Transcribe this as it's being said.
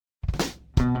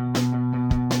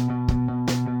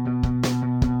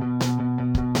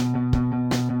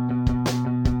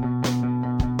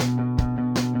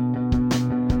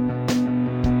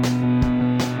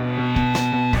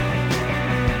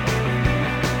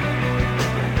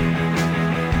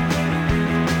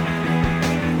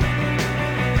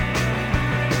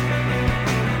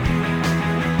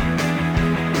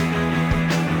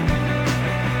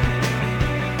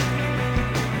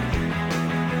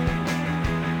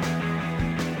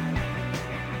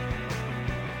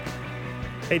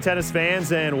Hey, tennis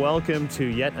fans, and welcome to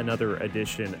yet another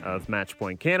edition of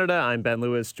Matchpoint Canada. I'm Ben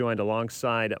Lewis, joined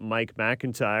alongside Mike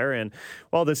McIntyre. And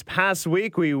well, this past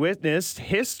week, we witnessed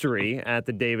history at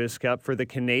the Davis Cup for the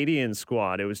Canadian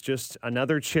squad. It was just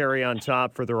another cherry on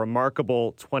top for the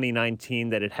remarkable 2019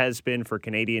 that it has been for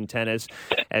Canadian tennis,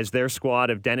 as their squad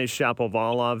of Denis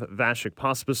Shapovalov, Vasek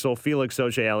Pospisil, Felix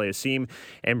Auger-Aliassime,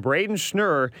 and Braden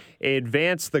Schnurr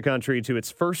advanced the country to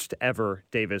its first ever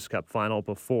Davis Cup final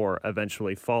before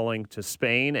eventually falling to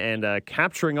Spain, and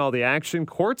capturing all the action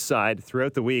courtside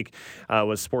throughout the week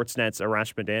was Sportsnet's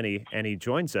Arash Madani, and he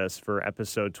joins us for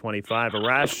episode 25.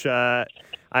 Arash,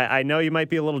 I know you might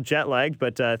be a little jet-lagged,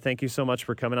 but thank you so much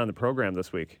for coming on the program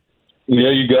this week. Yeah,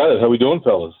 you got it. How we doing,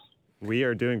 fellas? We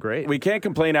are doing great. We can't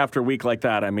complain after a week like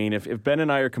that. I mean, if Ben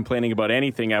and I are complaining about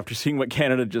anything after seeing what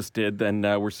Canada just did, then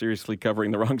we're seriously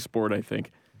covering the wrong sport, I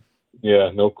think.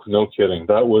 Yeah, no kidding.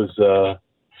 That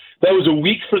was a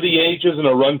week for the ages and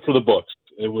a run for the books.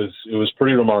 It was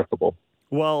pretty remarkable.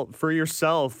 Well, for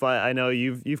yourself, I know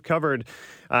you've covered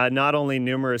not only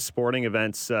numerous sporting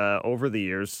events over the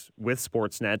years with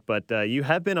Sportsnet, but you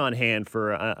have been on hand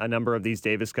for a number of these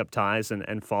Davis Cup ties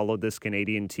and followed this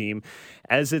Canadian team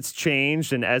as it's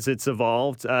changed and as it's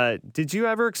evolved. Did you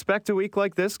ever expect a week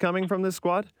like this coming from this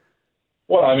squad?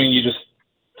 Well, I mean,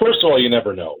 first of all, you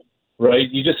never know, right?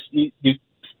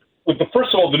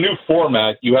 First of all, the new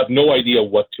format, you have no idea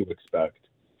what to expect.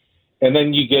 And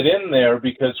then you get in there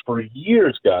because for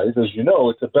years, guys, as you know,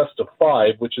 it's a best of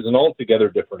five, which is an altogether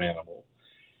different animal.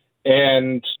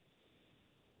 And,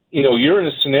 you know, you're in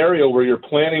a scenario where you're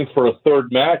planning for a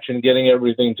third match and getting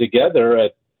everything together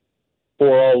at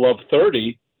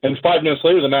 4:30, and 5 minutes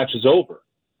later, the match is over.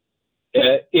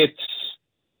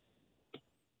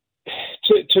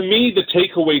 To me, the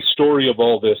takeaway story of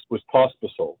all this was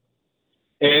Pospisil.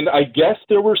 And I guess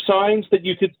there were signs that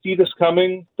you could see this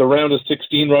coming, the round of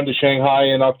 16 run to Shanghai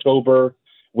in October,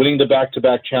 winning the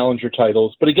back-to-back challenger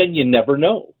titles. But again, you never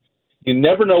know. You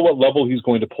never know what level he's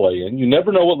going to play in. You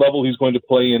never know what level he's going to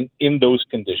play in those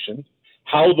conditions,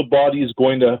 how the body is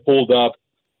going to hold up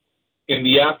in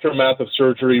the aftermath of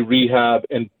surgery, rehab,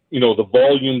 and, you know, the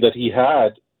volume that he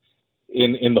had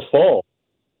in the fall.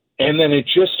 And then it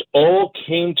just all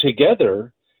came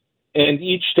together. And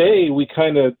each day we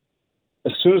kind of,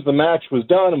 as soon as the match was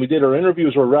done and we did our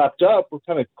interviews were wrapped up, we're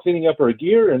kind of cleaning up our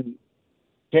gear, and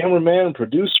cameraman and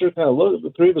producer kind of look,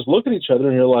 the three of us look at each other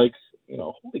and you're like, you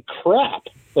know, holy crap,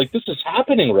 like this is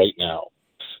happening right now.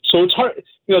 So it's hard.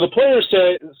 You know, the players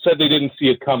said they didn't see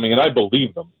it coming, and I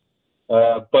believe them.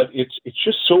 But it's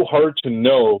just so hard to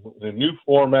know in a new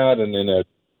format and in a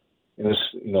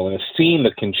scene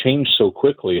that can change so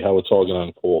quickly how it's all going to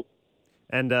unfold.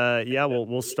 And,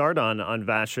 we'll start on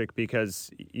Vasek because,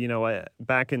 you know,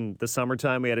 back in the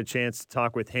summertime, we had a chance to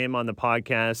talk with him on the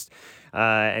podcast,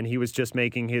 and he was just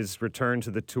making his return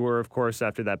to the tour, of course,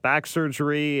 after that back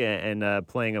surgery and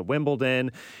playing at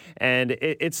Wimbledon. And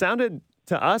it sounded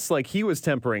to us like he was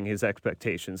tempering his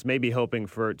expectations, maybe hoping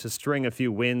to string a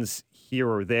few wins here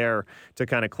or there to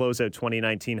kind of close out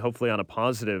 2019, hopefully on a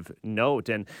positive note.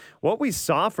 And what we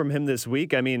saw from him this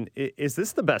week, I mean, is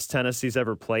this the best tennis he's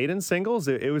ever played in singles?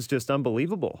 It was just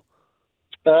unbelievable.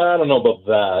 I don't know about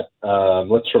that.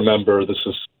 Let's remember, this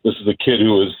is a kid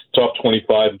who was top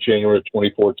 25 in January of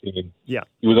 2014. Yeah.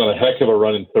 He was on a heck of a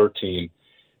run in 13.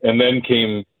 And then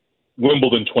came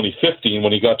Wimbledon 2015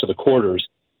 when he got to the quarters.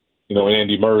 You know, and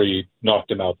Andy Murray knocked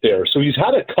him out there. So he's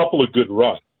had a couple of good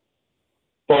runs.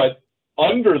 But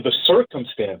under the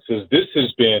circumstances, this has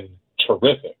been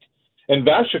terrific. And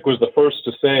Vasek was the first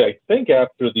to say, I think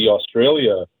after the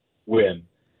Australia win,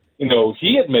 you know,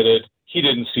 he admitted he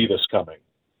didn't see this coming.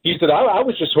 He said, I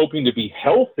was just hoping to be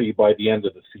healthy by the end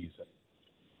of the season.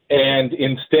 And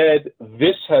instead,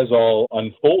 this has all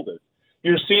unfolded.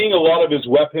 You're seeing a lot of his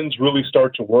weapons really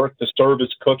start to work. The serve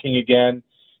is cooking again.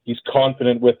 He's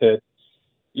confident with it.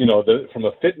 You know, from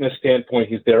a fitness standpoint,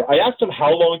 he's there. I asked him,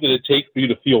 how long did it take for you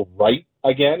to feel right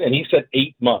again? And he said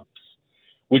 8 months,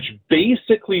 which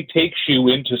basically takes you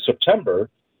into September,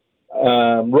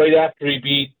 right after he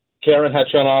beat Karen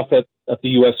Khachanov at the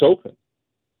U.S. Open.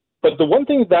 But the one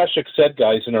thing Vasek said,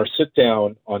 guys, in our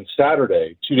sit-down on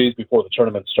Saturday, 2 days before the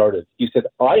tournament started, he said,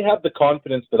 I have the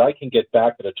confidence that I can get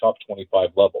back at a top 25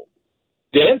 level.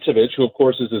 Dancevic, who, of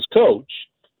course, is his coach,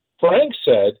 Frank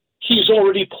said he's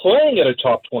already playing at a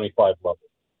top 25 level.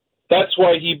 That's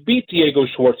why he beat Diego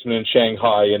Schwartzman in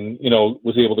Shanghai and,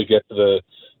 was able to get to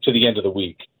the end of the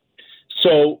week.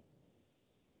 So,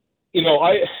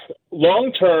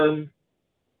 long-term,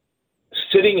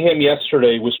 sitting him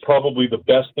yesterday was probably the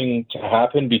best thing to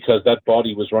happen because that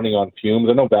body was running on fumes.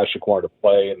 I know Vasek wanted to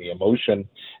play and the emotion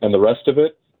and the rest of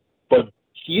it, but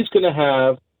he's going to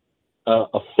have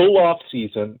a full off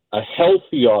season, a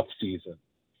healthy off season,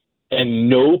 and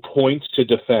no points to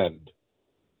defend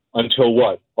until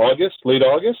what? August? Late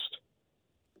August?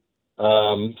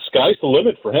 Sky's the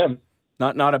limit for him.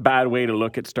 Not a bad way to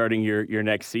look at starting your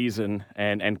next season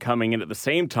and coming in at the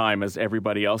same time as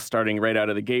everybody else, starting right out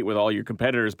of the gate with all your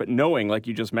competitors, but knowing, like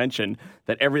you just mentioned,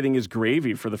 that everything is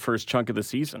gravy for the first chunk of the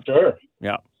season. Sure.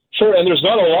 Yeah. Sure, and there's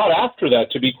not a lot after that,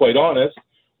 to be quite honest.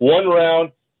 One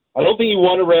round, I don't think he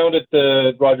won a round at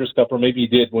the Rogers Cup, or maybe he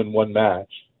did win one match.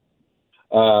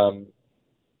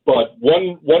 But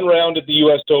one round at the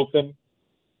U.S. Open,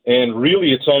 and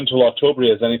really it's on until October he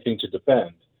has anything to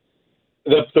defend.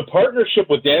 The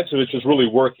partnership with Dancevic is really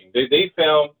working. They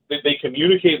found that they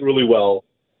communicate really well.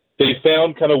 They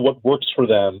found kind of what works for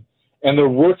them, and they're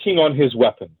working on his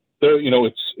weapon.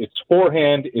 It's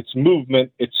forehand, it's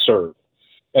movement, it's serve,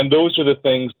 and those are the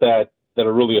things that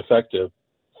are really effective.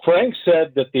 Frank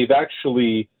said that they've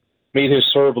actually made his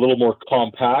serve a little more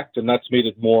compact, and that's made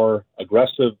it more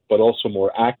aggressive, but also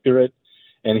more accurate,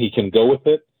 and he can go with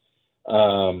it.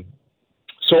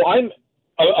 So I'm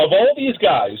of all these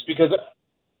guys, because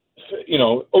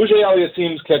Ojei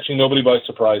Aliassime's catching nobody by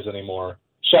surprise anymore.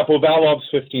 Shapovalov's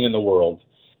 15 in the world.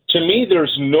 To me,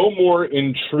 there's no more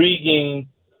intriguing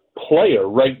player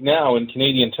right now in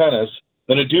Canadian tennis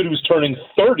than a dude who's turning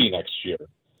 30 next year.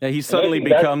 Yeah, he's suddenly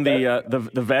become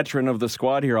the veteran of the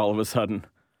squad here all of a sudden.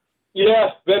 Yeah,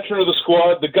 veteran of the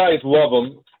squad. The guys love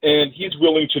him, and he's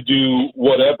willing to do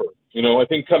whatever. I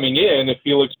think coming in, if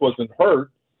Felix wasn't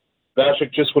hurt,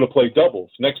 Vasek just would have played doubles.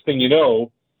 Next thing you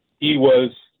know, he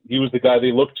was the guy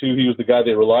they looked to, he was the guy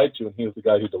they relied to, and he was the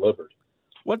guy who delivered.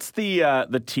 What's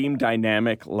the team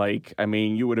dynamic like? I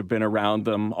mean, you would have been around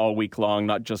them all week long,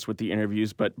 not just with the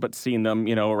interviews, but seeing them,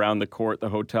 around the court, the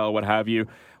hotel, what have you.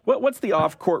 What's the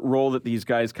off-court role that these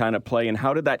guys kind of play, and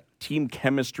how did that team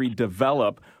chemistry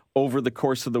develop over the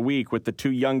course of the week with the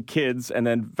two young kids and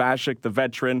then Vasek, the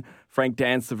veteran, Frank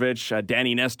Dancevic,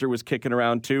 Danny Nestor was kicking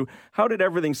around too? How did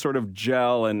everything sort of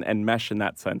gel and mesh in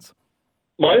that sense?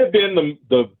 Might have been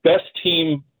the best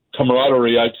team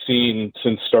camaraderie I've seen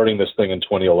since starting this thing in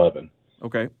 2011.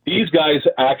 Okay. These guys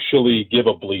actually give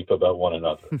a bleep about one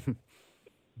another.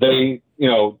 They,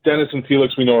 Dennis and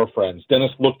Felix, we know are friends.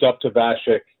 Dennis looked up to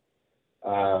Vasek.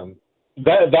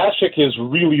 Vasek is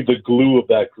really the glue of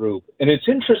that group. And it's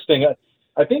interesting.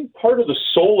 I think part of the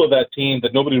soul of that team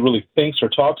that nobody really thinks or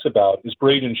talks about is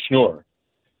Braden Schnur.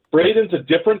 Braden's a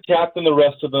different cat than the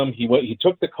rest of them. He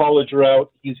took the college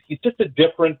route. He's just a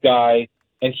different guy,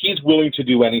 and he's willing to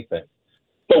do anything.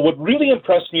 But what really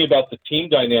impressed me about the team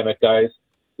dynamic, guys,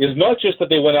 is not just that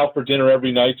they went out for dinner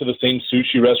every night to the same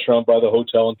sushi restaurant by the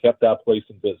hotel and kept that place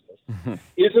in business.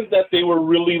 Isn't that they were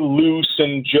really loose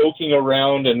and joking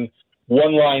around and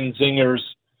one-line zingers,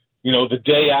 the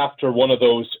day after one of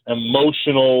those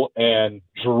emotional and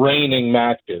draining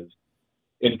matches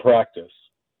in practice.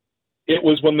 It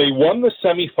was when they won the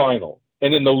semifinal,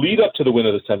 and in the lead-up to the win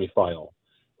of the semifinal,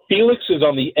 Felix is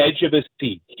on the edge of his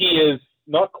seat. He is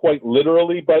not quite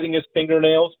literally biting his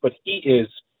fingernails, but he is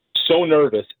so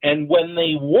nervous. And when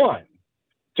they won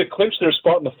to clinch their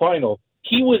spot in the final,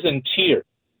 he was in tears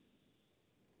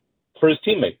for his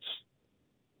teammates,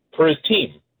 for his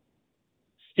team.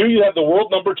 Here you have the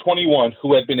world number 21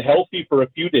 who had been healthy for a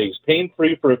few days,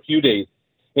 pain-free for a few days,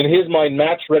 in his mind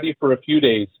match-ready for a few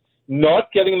days,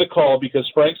 not getting the call because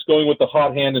Frank's going with the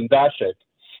hot hand in Vasek.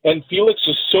 And Felix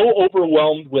is so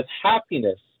overwhelmed with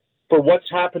happiness for what's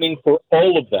happening for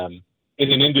all of them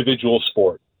in an individual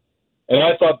sport. And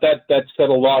I thought that said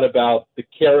a lot about the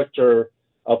character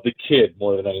of the kid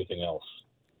more than anything else.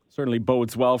 Certainly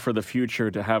bodes well for the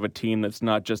future to have a team that's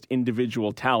not just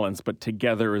individual talents, but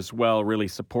together as well, really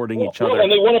supporting each other. And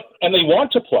they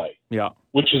want to play. Yeah,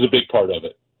 which is a big part of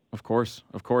it. Of course.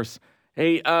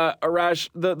 Hey, Arash,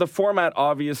 the format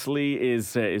obviously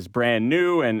is brand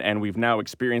new, and we've now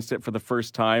experienced it for the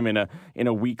first time in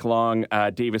a week-long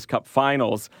Davis Cup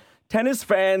Finals. Tennis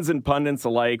fans and pundits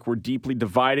alike were deeply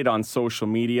divided on social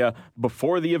media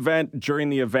before the event, during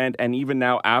the event, and even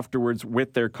now afterwards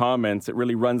with their comments. It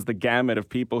really runs the gamut of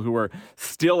people who are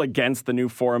still against the new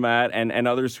format and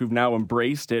others who've now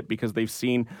embraced it because they've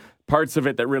seen parts of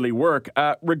it that really work.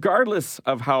 Regardless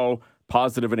of how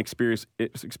positive an experience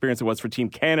it was for Team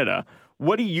Canada,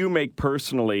 what do you make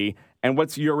personally, and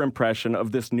what's your impression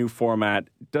of this new format?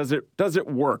 Does it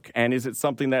work, and is it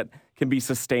something that can be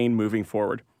sustained moving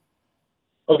forward?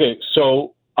 Okay,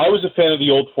 so I was a fan of the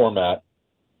old format,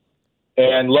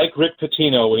 and like Rick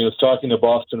Pitino when he was talking to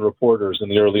Boston reporters in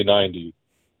the early 90s,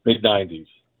 mid-90s,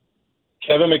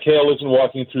 Kevin McHale isn't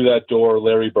walking through that door,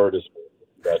 Larry Bird is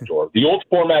walking through that door. The old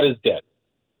format is dead.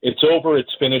 It's over,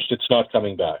 it's finished, it's not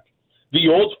coming back. The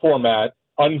old format,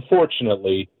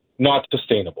 unfortunately, not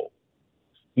sustainable.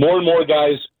 More and more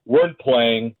guys weren't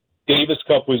playing. Davis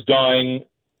Cup was dying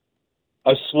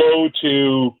a slow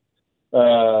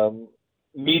to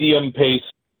medium-paced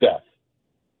death.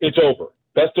 It's over.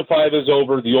 Best of five is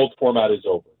over. The old format is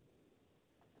over.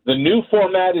 The new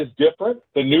format is different.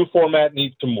 The new format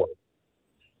needs some work.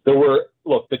 The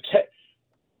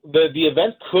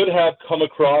event could have come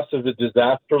across as a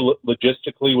disaster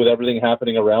logistically with everything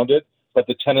happening around it, but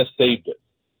the tennis saved it.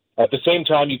 At the same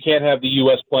time, you can't have the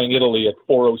U.S. playing Italy at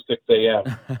 4:06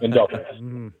 a.m. in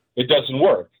Dublin. It doesn't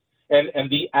work. And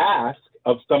the ask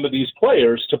of some of these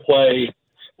players to play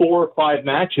 4 or 5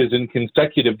 matches in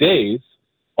consecutive days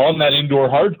on that indoor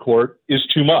hard court is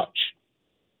too much.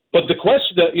 But the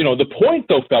question the point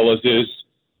though, fellas, is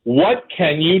what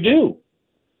can you do?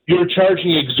 You're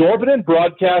charging exorbitant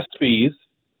broadcast fees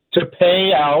to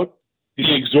pay out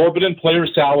the exorbitant player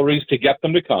salaries to get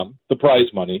them to come, the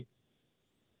prize money.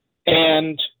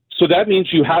 And so that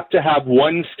means you have to have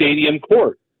one stadium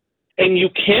court. And you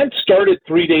can't start it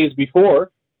 3 days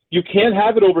before. You can't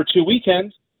have it over 2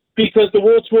 weekends because the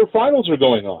World Tour finals are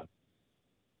going on.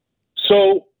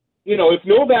 So, if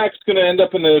Novak's going to end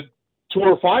up in the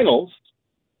Tour finals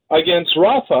against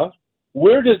Rafa,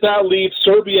 where does that leave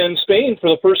Serbia and Spain for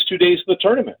the first 2 days of the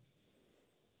tournament?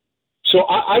 So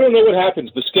I don't know what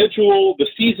happens. The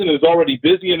season is already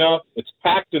busy enough. It's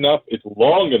packed enough. It's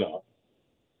long enough.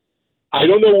 I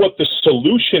don't know what the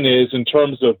solution is in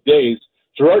terms of days.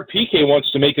 Gerard Piqué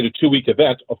wants to make it a 2-week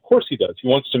event. Of course he does. He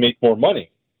wants to make more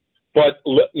money. But,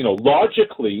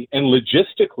 logically and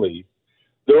logistically,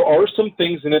 there are some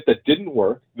things in it that didn't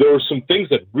work. There are some things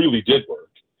that really did work.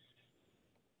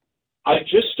 I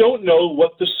just don't know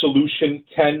what the solution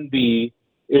can be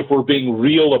if we're being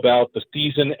real about the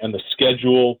season and the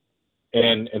schedule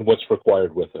and what's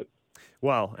required with it.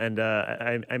 Well, and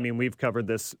I mean, we've covered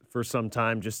this for some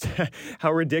time, just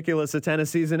how ridiculous a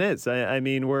tennis season is. I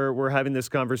mean, we're having this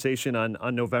conversation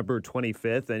on November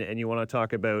 25th, and you want to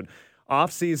talk about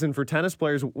off-season for tennis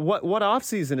players. What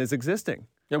off-season is existing?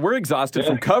 Yeah, we're exhausted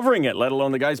from covering it, let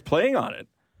alone the guys playing on it.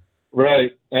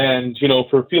 Right. And,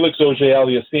 for Felix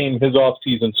Auger-Aliassime, his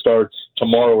off-season starts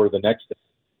tomorrow or the next day.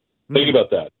 Think about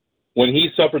that. When he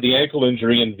suffered the ankle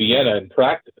injury in Vienna in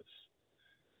practice,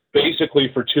 basically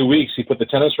for 2 weeks, he put the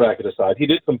tennis racket aside. He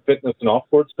did some fitness and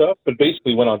off-court stuff, but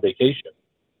basically went on vacation.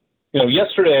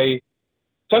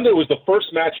 Sunday was the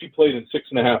first match he played in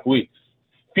 6.5 weeks.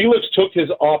 Felix took his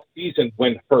off-season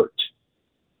when hurt.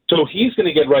 So he's going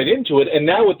to get right into it. And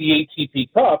now with the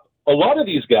ATP Cup, a lot of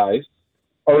these guys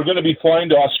are going to be flying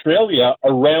to Australia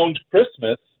around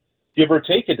Christmas, give or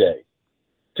take a day,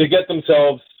 to get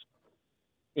themselves,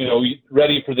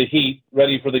 ready for the heat,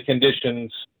 ready for the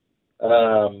conditions,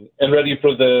 and ready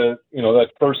for the, that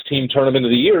first team tournament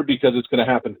of the year because it's going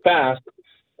to happen fast.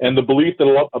 And the belief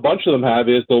that a bunch of them have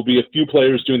is there'll be a few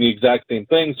players doing the exact same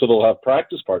thing, so they'll have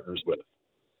practice partners with it.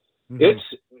 Mm-hmm.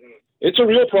 It's a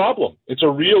real problem. It's a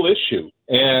real issue.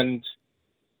 And,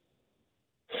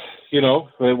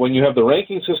 when you have the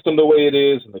ranking system the way it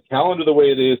is and the calendar the way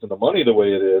it is and the money the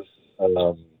way it is, I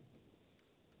don't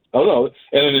know.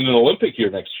 And in an Olympic year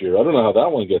next year, I don't know how that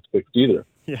one gets fixed either.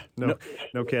 Yeah,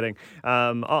 no kidding.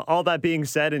 All that being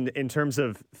said, in terms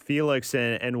of Felix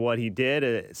and what he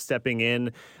did, stepping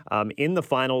in the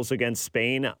finals against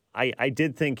Spain, I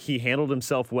did think he handled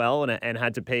himself well and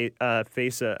had to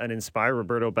face an inspired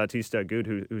Roberto Bautista Agut,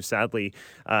 who sadly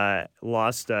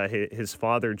lost his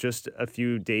father just a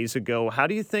few days ago. How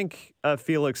do you think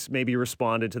Felix maybe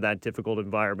responded to that difficult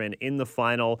environment in the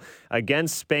final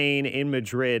against Spain in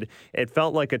Madrid? It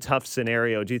felt like a tough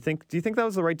scenario. Do you think that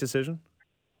was the right decision?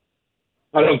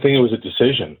 I don't think it was a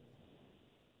decision.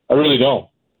 I really don't.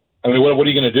 I mean, what are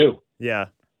you going to do? Yeah.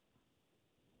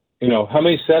 How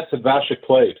many sets had Vasek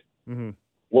played? Mm-hmm.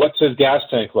 What's his gas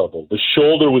tank level? The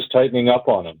shoulder was tightening up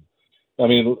on him. I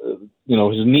mean,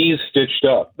 his knees stitched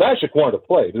up. Vasek wanted to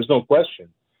play. There's no question.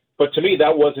 But to me,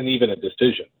 that wasn't even a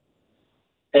decision.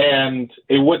 And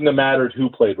it wouldn't have mattered who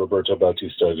played Roberto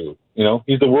Bautista Agut.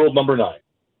 He's the world number 9.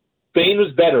 Spain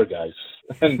was better, guys.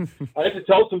 And I had to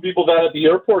tell some people that at the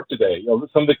airport today,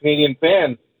 some of the Canadian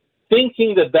fans,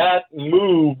 thinking that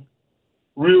move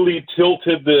really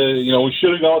tilted we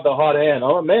should have gone with the hot hand.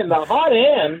 Oh, man, the hot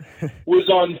hand was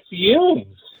on fumes.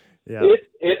 Yeah.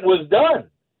 It was done.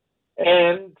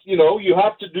 And, you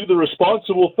have to do the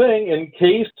responsible thing in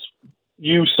case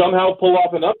you somehow pull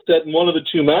off an upset in one of the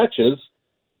 2 matches.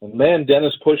 And, man,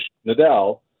 Dennis pushed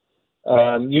Nadal.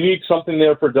 You need something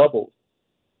there for doubles.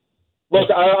 Look,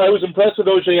 I was impressed with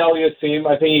Auger Aliassime.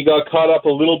 I think he got caught up a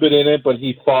little bit in it, but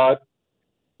he fought.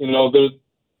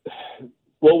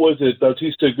 What was it?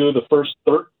 Bautista Agut, the first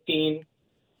 13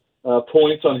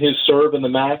 points on his serve in the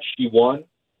match, he won.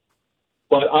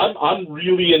 But I'm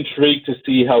really intrigued to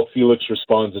see how Felix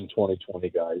responds in 2020,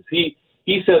 guys. He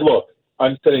said, look,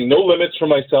 I'm setting no limits for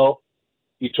myself.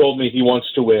 He told me he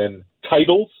wants to win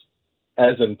titles,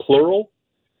 as in plural.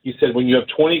 He said, when you have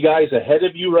 20 guys ahead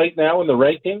of you right now in the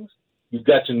rankings, you've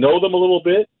got to know them a little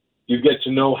bit. You get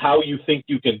to know how you think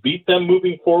you can beat them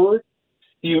moving forward.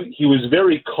 He was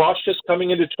very cautious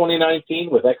coming into 2019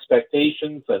 with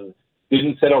expectations and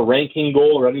didn't set a ranking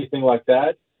goal or anything like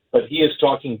that. But he is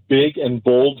talking big and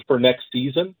bold for next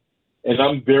season. And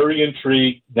I'm very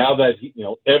intrigued now that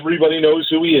everybody knows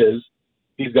who he is.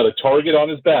 He's got a target on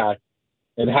his back.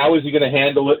 And how is he going to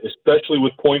handle it, especially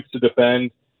with points to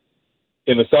defend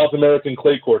in the South American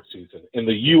clay court season, in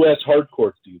the U.S. hard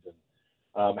court season?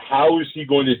 How is he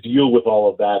going to deal with all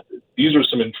of that? These are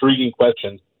some intriguing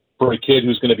questions for a kid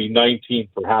who's going to be 19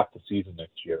 for half the season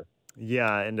next year.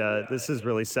 Yeah, and this is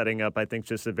really setting up, I think,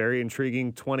 just a very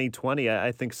intriguing 2020.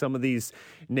 I think some of these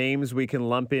names we can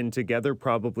lump in together,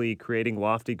 probably creating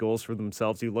lofty goals for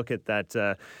themselves. You look at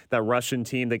that Russian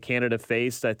team that Canada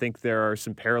faced. I think there are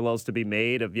some parallels to be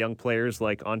made of young players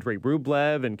like Andrei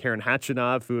Rublev and Karen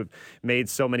Khachanov, who have made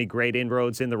so many great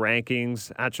inroads in the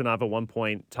rankings. Khachanov at one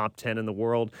point, top 10 in the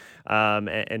world.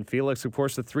 And Felix, of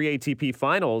course, the 3 ATP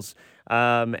finals.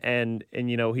 And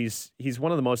he's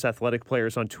one of the most athletic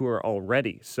players on tour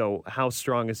already. So how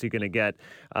strong is he going to get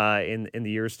in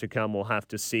the years to come? We'll have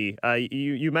to see.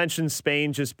 You mentioned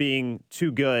Spain just being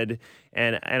too good,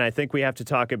 and I think we have to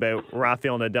talk about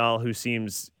Rafael Nadal, who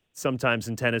seems sometimes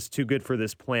in tennis too good for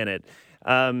this planet.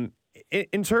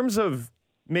 In terms of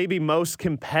maybe most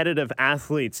competitive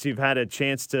athletes you've had a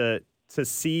chance to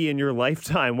see in your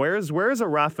lifetime, where is a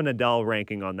Rafa Nadal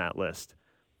ranking on that list?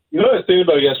 What I was thinking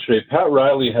about yesterday, Pat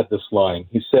Riley had this line.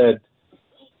 He said,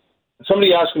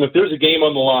 somebody asked him, if there's a game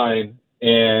on the line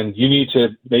and you need to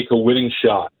make a winning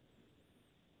shot,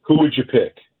 who would you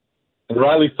pick? And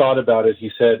Riley thought about it.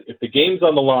 He said, if the game's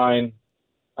on the line,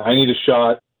 I need a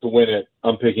shot to win it,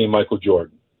 I'm picking Michael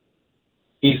Jordan.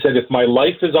 He said, if my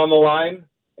life is on the line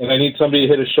and I need somebody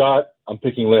to hit a shot, I'm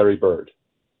picking Larry Bird.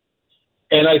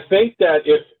 And I think that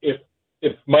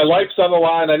if my life's on the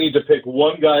line, I need to pick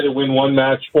one guy to win one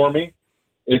match for me,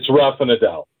 it's Rafa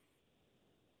Nadal.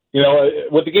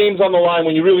 With the game's on the line,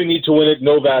 when you really need to win it,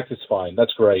 Novak is fine.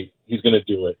 That's great. He's going to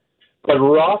do it. But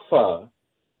Rafa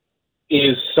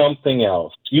is something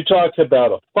else. You talk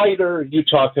about a fighter. You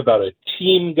talk about a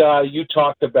team guy. You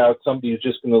talk about somebody who's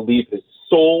just going to leave his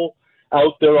soul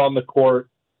out there on the court.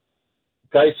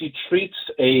 Guys, he treats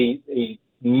a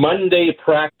Monday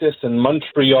practice in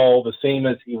Montreal the same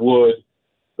as he would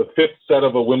the 5th set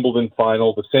of a Wimbledon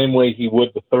final, the same way he would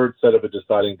the 3rd set of a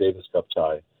deciding Davis Cup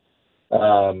tie.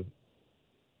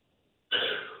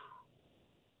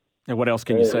 And what else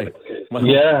can you say?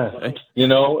 Yeah.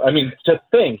 To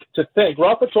think.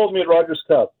 Rafa told me at Rogers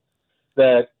Cup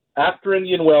that after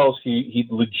Indian Wells, he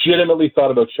legitimately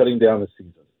thought about shutting down the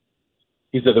season.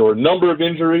 He said there were a number of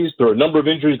injuries. There were a number of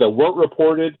injuries that weren't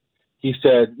reported. He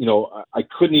said, I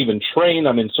couldn't even train.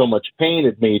 I'm in so much pain.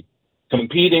 It made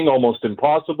competing almost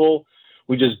impossible.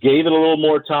 We just gave it a little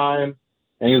more time.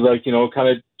 And he's like, kind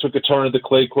of took a turn at the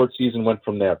clay court season, went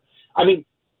from there. I mean,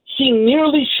 he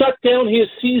nearly shut down his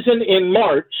season in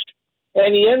March,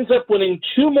 and he ends up winning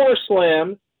 2 more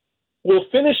slams, will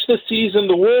finish the season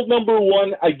the world number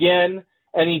 1 again,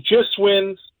 and he just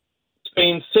wins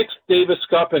Spain's 6th Davis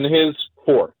Cup and his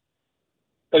 4th.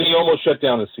 And he almost shut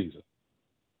down his season.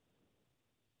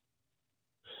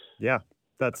 Yeah.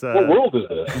 That's what world is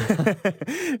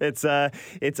this?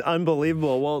 It's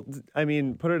unbelievable. Well, I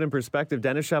mean, put it in perspective.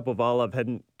 Denis Shapovalov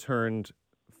hadn't turned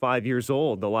 5 years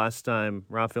old the last time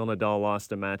Rafael Nadal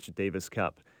lost a match at Davis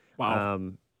Cup.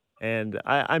 Wow. And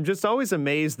I'm just always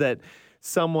amazed that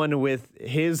someone with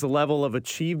his level of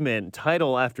achievement,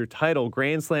 title after title,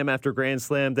 Grand Slam after Grand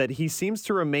Slam, that he seems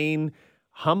to remain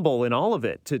humble in all of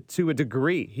it to a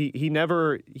degree. He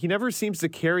never seems to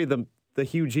carry the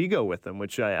huge ego with him,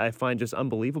 which I find just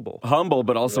unbelievable. Humble,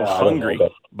 but also hungry.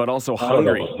 But also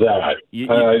hungry. I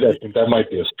think that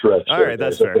might be a stretch. All right,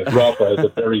 that's fair. Rafa has a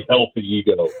very healthy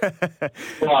ego.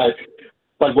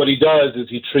 But what he does is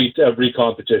he treats every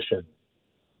competition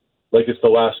like it's the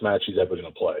last match he's ever going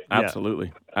to play.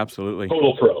 Absolutely. Absolutely.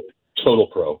 Total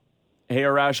pro. Hey,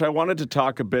 Arash, I wanted to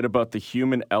talk a bit about the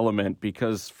human element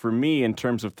because for me, in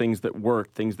terms of things that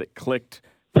worked, things that clicked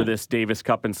for this Davis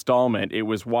Cup installment, it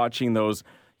was watching those,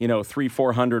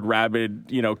 300-400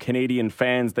 rabid, Canadian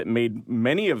fans that made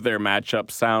many of their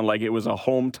matchups sound like it was a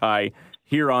home tie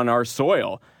here on our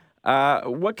soil.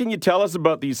 What can you tell us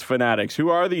about these fanatics? Who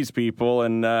are these people,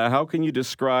 and how can you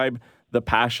describe the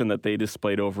passion that they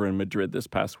displayed over in Madrid this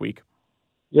past week?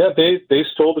 Yeah, they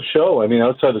stole the show. I mean,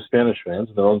 outside the Spanish fans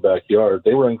in their own backyard,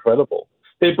 they were incredible.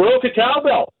 They broke a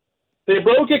cowbell. They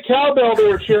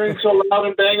were cheering so loud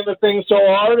and banging the thing so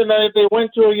hard, and they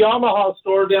went to a Yamaha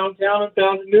store downtown and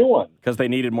found a new one. Because they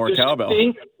needed more cowbell.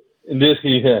 You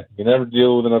never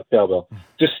deal with enough cowbell.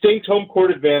 Distinct home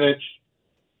court advantage,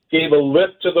 gave a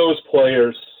lift to those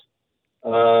players.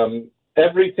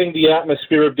 Everything the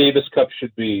atmosphere of Davis Cup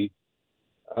should be,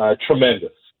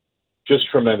 tremendous. Just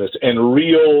tremendous and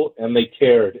real, and they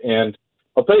cared. And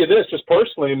I'll tell you this, just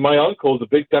personally, my uncle is a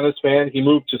big tennis fan. He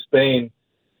moved to Spain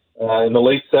in the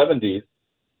late 70s,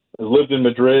 has lived in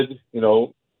Madrid,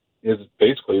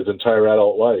 basically his entire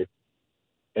adult life,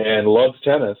 and loves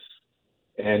tennis.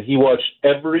 And he watched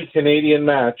every Canadian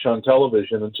match on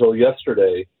television until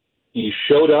yesterday. He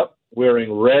showed up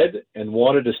wearing red and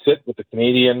wanted to sit with the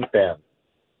Canadian fans.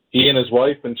 He and his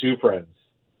wife and two friends.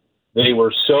 They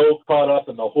were so caught up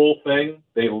in the whole thing.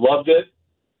 They loved it.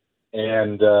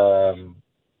 And,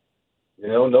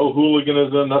 no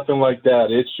hooliganism, nothing like that.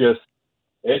 It's just,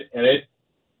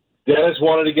 Dennis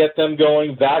wanted to get them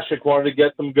going. Vasek wanted to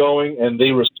get them going, and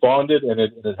they responded, and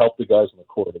it helped the guys on the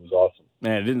court. It was awesome.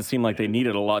 Man, it didn't seem like they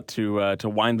needed a lot to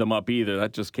wind them up either.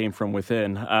 That just came from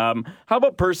within. How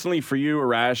about personally for you,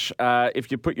 Arash,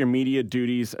 if you put your media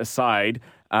duties aside,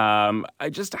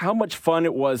 how much fun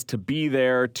it was to be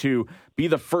there, to be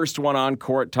the first one on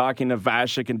court talking to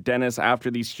Vasek and Dennis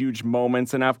after these huge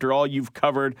moments and after all you've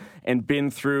covered and been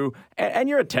through. And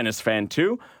you're a tennis fan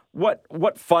too.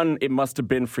 What fun it must have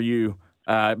been for you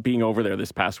being over there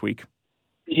this past week.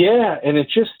 Yeah, and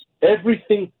it's just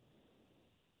everything.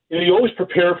 You always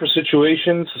prepare for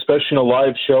situations, especially in a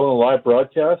live show and a live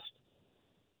broadcast.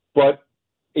 But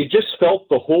it just felt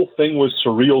the whole thing was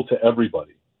surreal to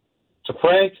everybody. To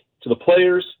Frank, to the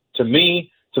players, to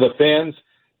me, to the fans.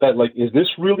 That, is this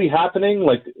really happening?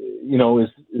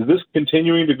 Is this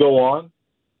continuing to go on?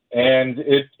 And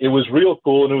it was real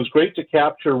cool, and it was great to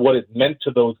capture what it meant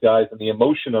to those guys and the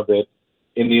emotion of it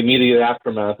in the immediate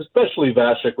aftermath, especially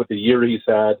Vasek with the year he's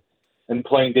had and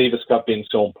playing Davis Cup being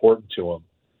so important to him.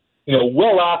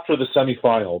 Well after the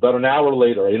semifinal, about an hour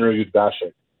later, I interviewed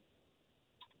Vasek.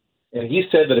 And he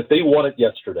said that if they won it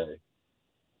yesterday,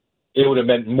 it would have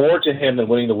meant more to him than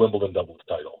winning the Wimbledon doubles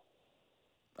title.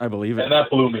 I believe it. And that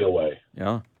blew me away.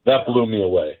 Yeah. That blew me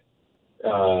away.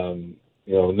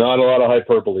 Not a lot of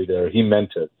hyperbole there. He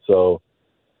meant it. So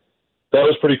that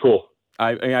was pretty cool.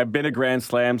 I've been to Grand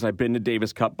Slams. I've been to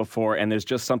Davis Cup before, and there's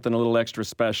just something a little extra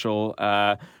special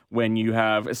when you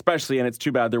have, especially, and it's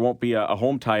too bad there won't be a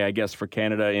home tie, I guess, for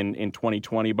Canada in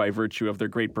 2020 by virtue of their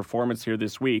great performance here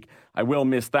this week. I will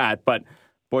miss that, but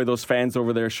boy, those fans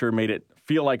over there sure made it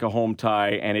feel like a home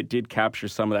tie, and it did capture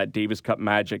some of that Davis Cup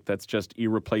magic that's just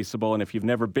irreplaceable. And if you've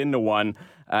never been to one,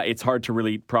 it's hard to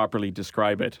really properly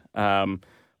describe it.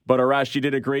 But Arash, you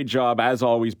did a great job, as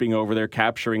always, being over there,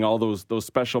 capturing all those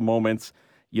special moments.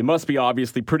 You must be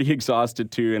obviously pretty exhausted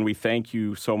too, and we thank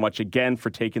you so much again for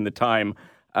taking the time.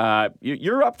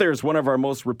 You're up there as one of our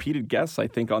most repeated guests, I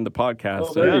think, on the podcast.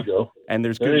 Oh, there you go. And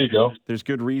there's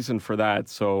good reason for that.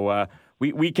 So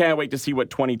we can't wait to see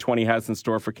what 2020 has in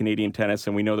store for Canadian tennis,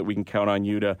 and we know that we can count on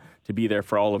you to be there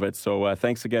for all of it. So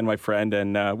thanks again, my friend,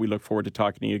 and we look forward to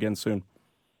talking to you again soon.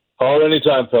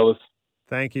 Anytime, fellas.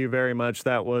 Thank you very much.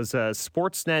 That was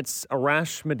Sportsnet's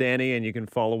Arash Madani, and you can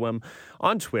follow him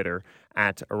on Twitter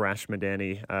at Arash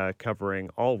Madani, covering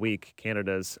all week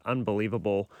Canada's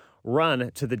unbelievable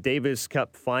run to the Davis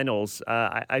Cup finals.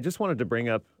 I just wanted to bring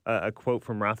up a quote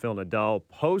from Rafael Nadal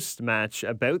post-match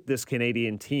about this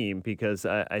Canadian team, because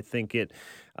I think it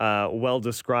well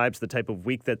describes the type of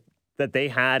week that they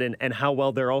had and how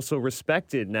well they're also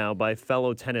respected now by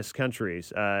fellow tennis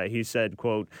countries. He said,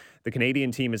 quote, "The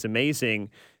Canadian team is amazing.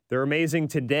 they're amazing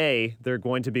today. They're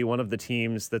going to be one of the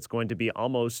teams that's going to be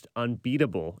almost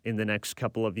unbeatable in the next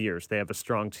couple of years. They have a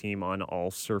strong team on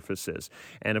all surfaces.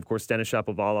 And, of course, Denis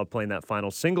Shapovalov playing that final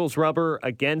singles rubber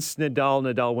against Nadal.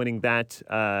 Nadal winning that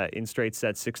in straight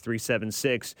sets, 6-3,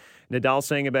 7-6. Nadal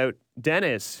saying about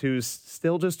Denis, who's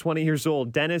still just 20 years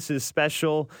old, Denis is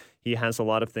special. He has a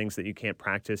lot of things that you can't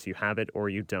practice. You have it or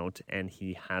you don't, and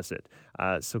he has it.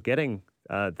 So getting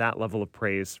that level of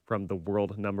praise from the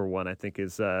world number one, I think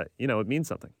is, it means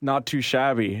something. Not too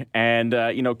shabby. And,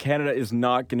 Canada is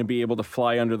not going to be able to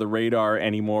fly under the radar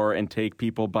anymore and take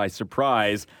people by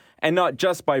surprise. And not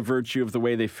just by virtue of the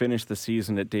way they finished the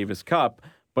season at Davis Cup,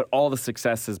 but all the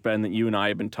success has been that you and I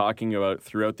have been talking about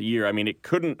throughout the year. I mean, it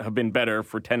couldn't have been better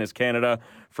for Tennis Canada,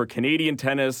 for Canadian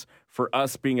tennis, for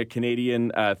us being a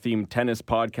Canadian-themed tennis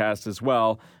podcast as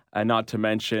well, not to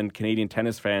mention Canadian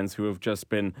tennis fans who have just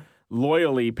been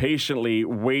loyally, patiently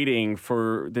waiting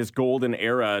for this golden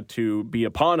era to be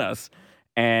upon us.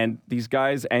 And these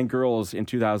guys and girls in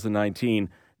 2019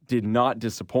 did not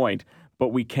disappoint. But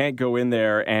we can't go in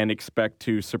there and expect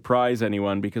to surprise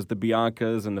anyone because the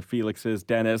Biancas and the Felixes,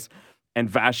 Denis, and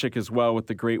Vasek as well with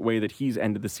the great way that he's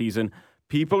ended the season.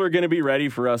 People are going to be ready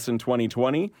for us in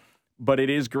 2020, but it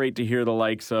is great to hear the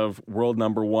likes of world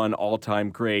number one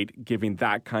all-time great giving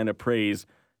that kind of praise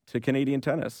to Canadian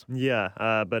tennis. Yeah,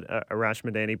 but Arash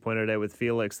Madani pointed out with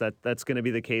Felix that's going to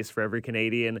be the case for every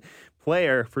Canadian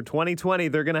player. For 2020,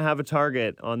 they're going to have a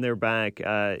target on their back.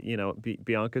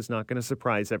 Bianca's not going to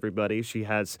surprise everybody. She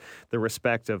has the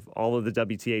respect of all of the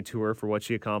WTA Tour for what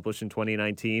she accomplished in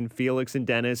 2019. Felix and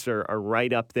Denis are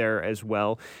right up there as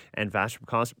well. And Vasek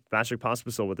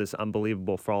Pospisil with this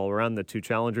unbelievable fall around the 2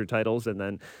 challenger titles and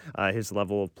then his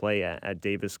level of play at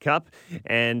Davis Cup.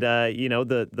 And,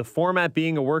 the format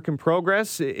being a work in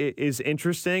progress is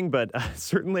interesting, but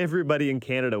certainly everybody in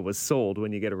Canada was sold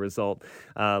when you get a result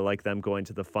like them going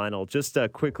to the final. Just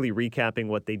quickly recapping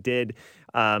what they did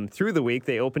through the week.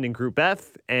 They opened in Group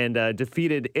F and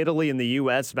defeated Italy and the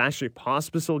U.S. Vasek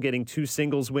Pospisil getting 2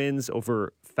 singles wins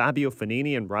over Fabio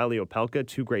Fognini and Riley Opelka,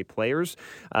 2 great players.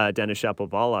 Denis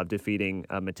Shapovalov defeating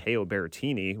Matteo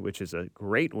Berrettini, which is a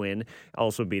great win,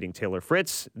 also beating Taylor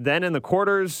Fritz. Then in the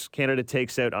quarters, Canada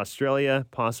takes out Australia.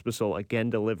 Pospisil again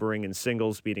delivering in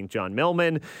singles, beating John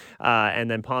Millman.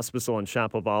 And then Pospisil and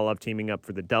Shapovalov teaming up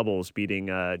for the doubles, beating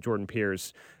Jordan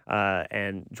Pierce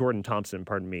and Jordan Thompson,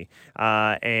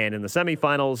 and in the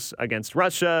semifinals against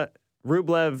Russia,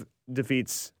 Rublev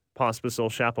defeats Pospisil.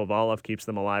 Shapovalov keeps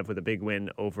them alive with a big win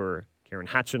over Karen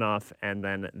Khachanov, and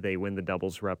then they win the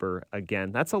doubles rubber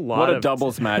again. That's a lot. What a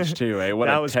doubles match too, eh? What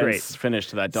that a tense finish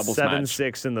to that doubles match.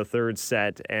 7-6 in the third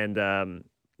set, and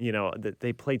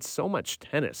they played so much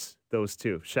tennis. Those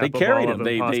two, they carried him.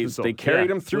 They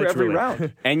carried him through literally. Every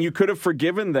round, and you could have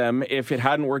forgiven them if it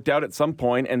hadn't worked out at some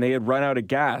point and they had run out of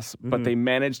gas. But they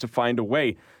managed to find a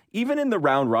way. Even in the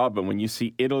round robin, when you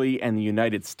see Italy and the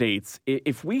United States,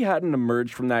 if we hadn't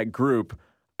emerged from that group,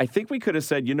 I think we could have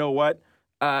said, you know what,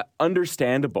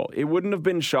 understandable. It wouldn't have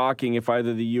been shocking if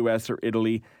either the U.S. or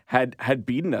Italy had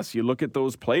beaten us. You look at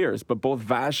those players, but both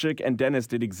Vasek and Denis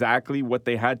did exactly what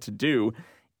they had to do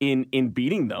in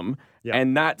beating them. Yep.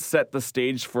 And that set the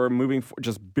stage for moving forward,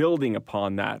 just building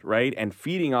upon that, right? And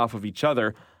feeding off of each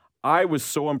other. I was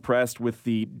so impressed with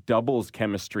the doubles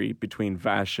chemistry between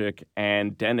Vasek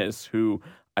and Denis, who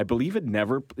I believe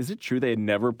is it true they had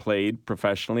never played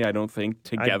professionally, I don't think,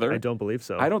 together? I don't believe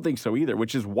so. I don't think so either,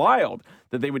 which is wild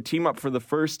that they would team up for the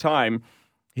first time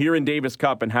here in Davis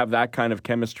Cup and have that kind of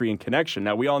chemistry and connection.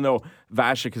 Now, we all know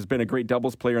Vasek has been a great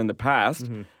doubles player in the past,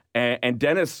 and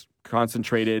Denis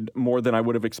concentrated more than I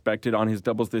would have expected on his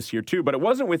doubles this year too, but it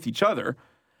wasn't with each other.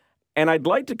 And I'd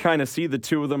like to kind of see the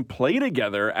two of them play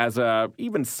together as a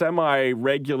even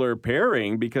semi-regular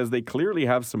pairing because they clearly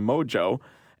have some mojo,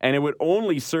 and it would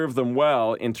only serve them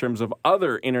well in terms of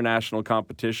other international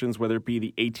competitions, whether it be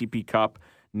the ATP Cup,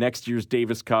 next year's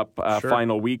Davis Cup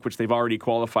final week, which they've already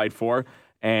qualified for,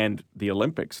 and the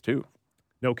Olympics too.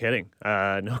 No kidding.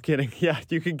 No kidding. Yeah,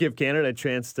 you could give Canada a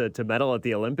chance to medal at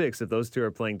the Olympics if those two are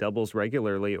playing doubles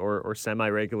regularly or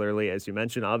semi-regularly, as you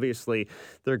mentioned. Obviously,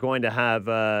 they're going to have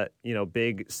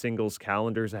big singles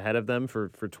calendars ahead of them for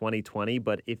 2020.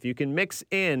 But if you can mix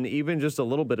in even just a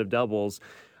little bit of doubles,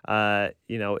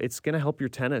 it's going to help your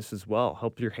tennis as well,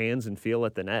 help your hands and feel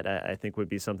at the net. I think would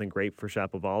be something great for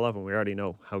Shapovalov, and we already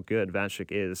know how good Vasek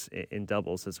is in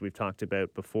doubles, as we've talked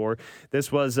about before.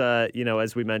 This was,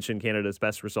 as we mentioned, Canada's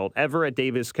best result ever at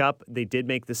Davis Cup. They did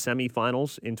make the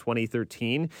semifinals in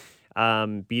 2013.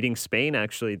 beating Spain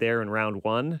actually there in round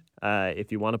one.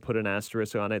 If you want to put an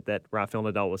asterisk on it that Rafael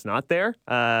Nadal was not there,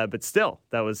 but still,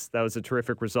 that was a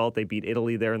terrific result. They beat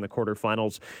Italy there in the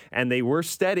quarterfinals, and they were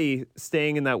steady,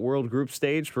 staying in that World Group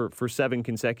stage for 7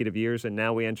 consecutive years. And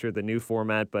now we enter the new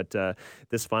format, but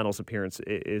this finals appearance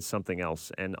is something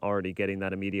else, and already getting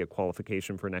that immediate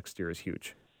qualification for next year is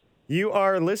huge. You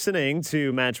are listening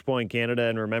to Matchpoint Canada,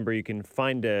 and remember, you can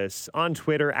find us on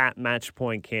Twitter at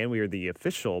MatchpointCan. We are the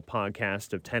official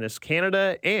podcast of Tennis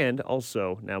Canada, and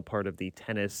also now part of the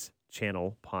Tennis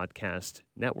Channel Podcast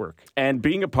Network. And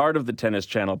being a part of the Tennis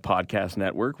Channel Podcast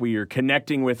Network, we are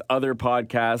connecting with other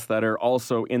podcasts that are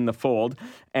also in the fold.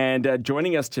 And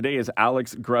joining us today is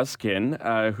Alex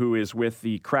Gruskin, who is with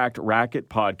the Cracked Racket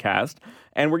podcast.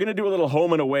 And we're going to do a little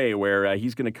home and away where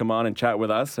he's going to come on and chat with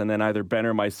us, and then either Ben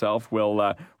or myself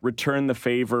will return the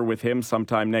favor with him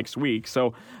sometime next week.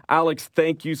 So, Alex,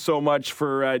 thank you so much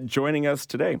for joining us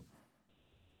today.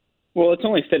 Well, it's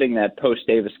only fitting that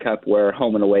post-Davis Cup, where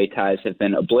home and away ties have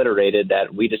been obliterated,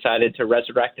 that we decided to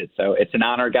resurrect it. So it's an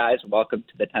honor, guys. Welcome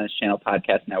to the Tennis Channel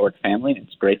Podcast Network family.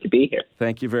 It's great to be here.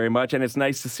 Thank you very much. And it's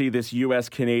nice to see this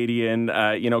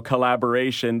U.S.-Canadian,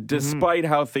 collaboration, despite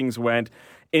how things went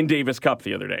in Davis Cup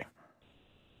the other day.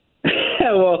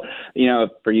 Well,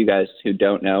 for you guys who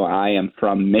don't know, I am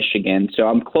from Michigan, so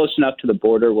I'm close enough to the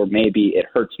border where maybe it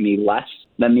hurts me less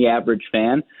than the average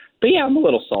fan. But yeah, I'm a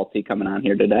little salty coming on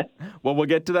here today. Well, we'll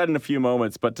get to that in a few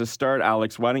moments. But to start,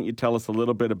 Alex, why don't you tell us a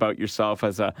little bit about yourself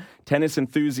as a tennis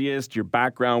enthusiast, your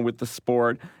background with the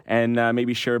sport, and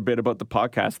maybe share a bit about the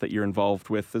podcast that you're involved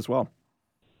with as well.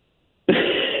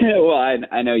 Well,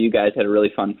 I know you guys had a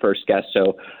really fun first guest,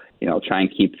 so I'll try and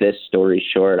keep this story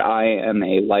short. I am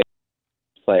a life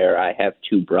player. I have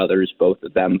 2 brothers. Both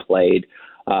of them played.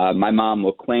 My mom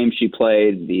will claim she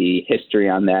played. The history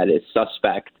on that is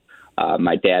suspect.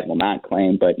 My dad will not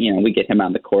claim, but, we get him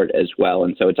on the court as well.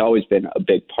 And so it's always been a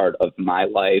big part of my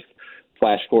life.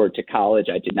 Flash forward to college,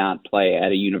 I did not play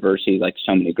at a university like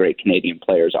so many great Canadian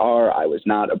players are. I was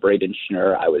not a Braden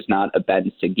Schnurr. I was not a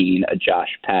Ben Seguin, a Josh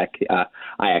Peck.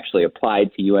 I actually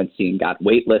applied to UNC and got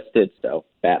waitlisted, so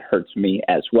that hurts me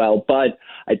as well. But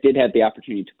I did have the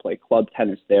opportunity to play club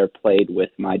tennis there, played with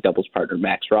my doubles partner,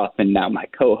 Max Rothman, now my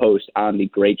co-host on the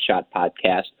Great Shot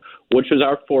podcast, which was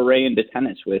our foray into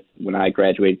tennis. When I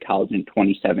graduated college in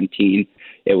 2017,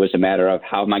 it was a matter of,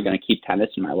 how am I going to keep tennis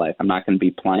in my life? I'm not going to be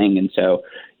playing. And so,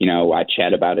 I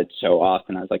chat about it so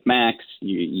often. I was like, Max,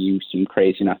 you seem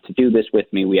crazy enough to do this with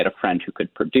me. We had a friend who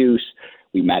could produce.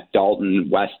 We met Dalton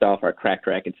Westhoff, our Cracked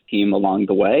Rackets team, along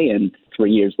the way. And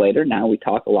 3 years later, now we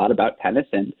talk a lot about tennis.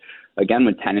 And again,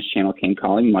 when Tennis Channel came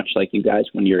calling, much like you guys,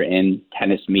 when you're in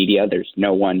tennis media, there's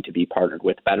no one to be partnered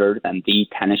with better than the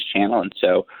Tennis Channel. And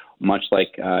so, much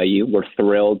like you, we're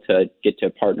thrilled to get to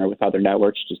partner with other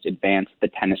networks, just advance the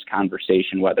tennis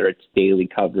conversation, whether it's daily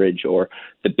coverage or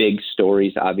the big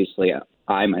stories. Obviously,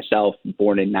 I myself,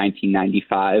 born in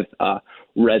 1995,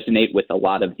 resonate with a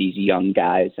lot of these young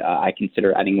guys. I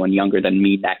consider anyone younger than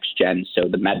me next gen, so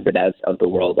the Medvedevs of the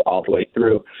world all the way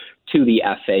through to the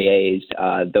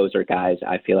FAAs. Those are guys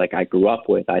I feel like I grew up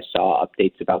with. I saw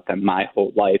updates about them my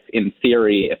whole life. In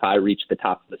theory, if I reached the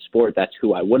top of the sport, that's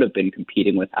who I would have been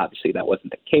competing with. Obviously, that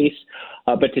wasn't the case.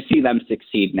 But to see them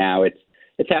succeed now, it's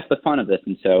half the fun of this.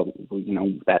 And so,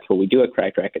 that's what we do at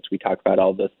Cracked Rackets. We talk about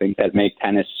all those things that make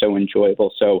tennis so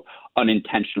enjoyable, so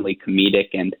unintentionally comedic,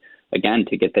 and again,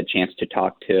 to get the chance to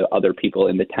talk to other people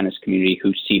in the tennis community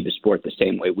who see the sport the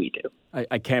same way we do.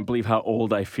 I can't believe how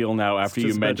old I feel now after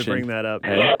you mentioned. To bring that up.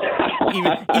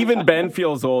 Even Ben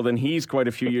feels old, and he's quite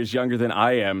a few years younger than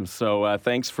I am. So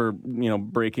thanks for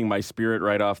breaking my spirit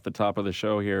right off the top of the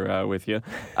show here with you.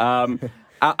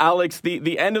 Alex,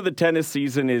 the end of the tennis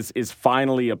season is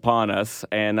finally upon us,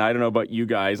 and I don't know about you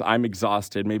guys. I'm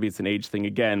exhausted. Maybe it's an age thing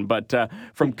again, but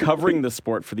from covering the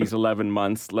sport for these 11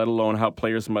 months, let alone how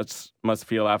players must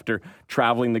feel after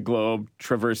traveling the globe,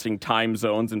 traversing time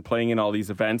zones, and playing in all these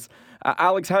events.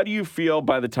 Alex, how do you feel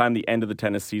by the time the end of the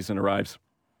tennis season arrives?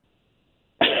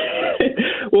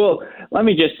 Well, let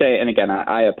me just say, and again,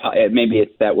 maybe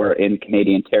it's that we're in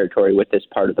Canadian territory with this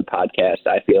part of the podcast.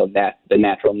 I feel that the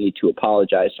natural need to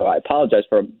apologize. So I apologize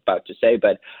for what I'm about to say,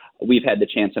 but we've had the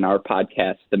chance in our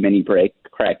podcast, the Mini Break,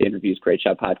 Cracked Interviews, Great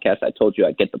Shot podcast. I told you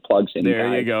I'd get the plugs in.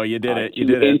 There you go. You did it. You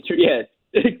did it. Yeah,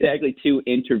 exactly. To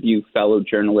interview fellow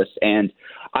journalists. And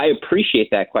I appreciate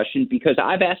that question because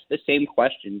I've asked the same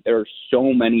question. There are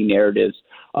so many narratives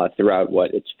throughout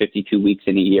it's 52 weeks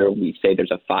in a year. We say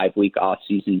there's a 5-week off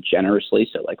season generously,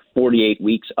 so like 48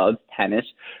 weeks of tennis.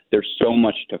 There's so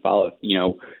much to follow. Do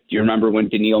you remember when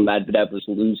Daniil Medvedev was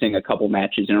losing a couple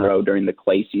matches in a row during the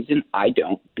clay season? I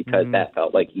don't, because that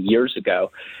felt like years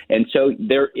ago. And so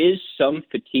there is some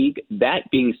fatigue. That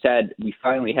being said, we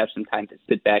finally have some time to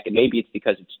sit back, and maybe it's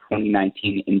because it's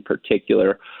 2019 in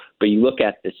particular, but you look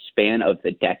at the span of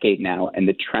the decade now and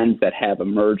the trends that have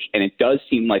emerged, and it does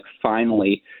seem like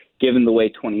finally, given the way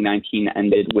 2019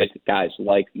 ended with guys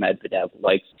like Medvedev,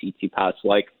 like Tsitsipas,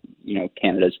 like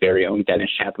Canada's very own Denis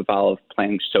Shapovalov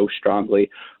playing so strongly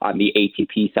on the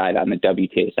ATP side, on the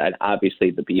WTA side.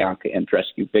 Obviously, the Bianca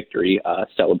Andreescu victory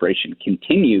celebration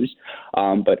continues,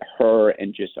 but her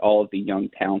and just all of the young,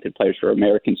 talented players for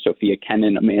Americans, Sofia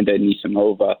Kenin, Amanda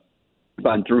Anisimova,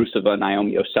 Vondrousova,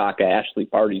 Naomi Osaka, Ashley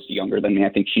Barty's younger than me. I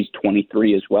think she's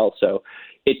 23 as well. So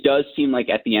it does seem like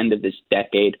at the end of this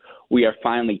decade, we are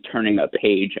finally turning a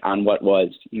page on what was,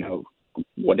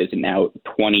 what is it now,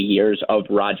 20 years of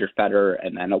Roger Federer,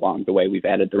 and then along the way we've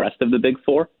added the rest of the big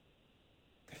four.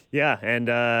 Yeah, and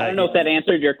I don't know if that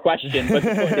answered your question, but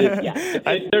the point is,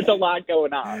 yeah, there's a lot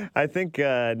going on. I think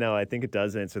I think it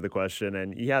does answer the question,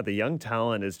 and yeah, the young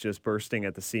talent is just bursting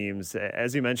at the seams,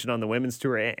 as you mentioned on the women's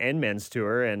tour and men's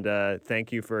tour. And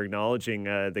thank you for acknowledging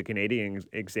the Canadian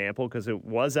example, because it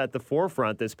was at the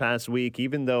forefront this past week.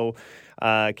 Even though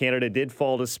Canada did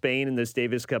fall to Spain in this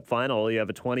Davis Cup final, you have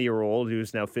a 20-year-old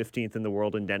who's now 15th in the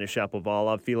world in Denis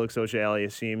Shapovalov. Felix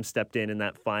Auger-Aliassime stepped in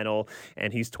that final,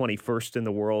 and he's 21st in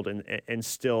the world. And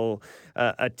still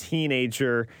a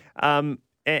teenager. And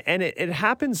it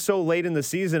happens so late in the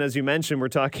season, as you mentioned. We're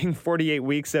talking 48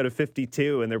 weeks out of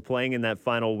 52, and they're playing in that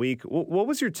final week. What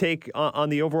was your take on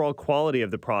the overall quality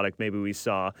of the product maybe we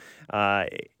saw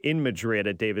in Madrid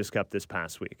at Davis Cup this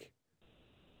past week?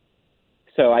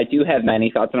 So I do have many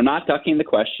thoughts, and I'm not ducking the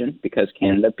question because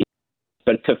Canada beat.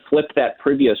 But to flip that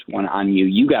previous one on you,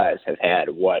 you guys have had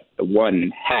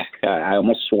one heck. I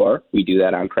almost swore we do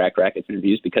that on Crack Rackets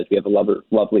interviews because we have a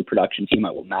lovely production team.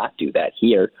 I will not do that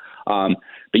here. But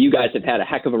you guys have had a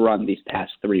heck of a run these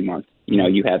past 3 months.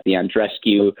 You have the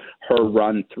Andreescu, her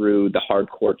run through the hard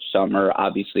court summer,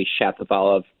 obviously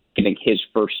Shapovalov getting his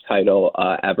first title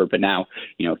ever, but now,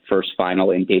 first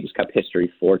final in Davis Cup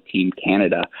history for Team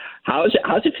Canada. How's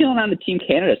it feeling on the Team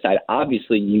Canada side?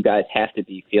 Obviously, you guys have to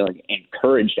be feeling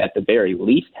encouraged at the very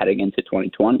least heading into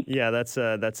 2020. Yeah, that's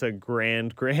a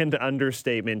grand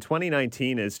understatement.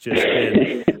 2019 has just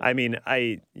been,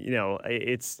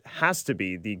 it has to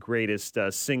be the greatest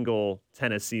single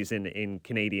tennis season in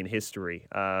Canadian history,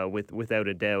 without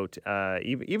a doubt.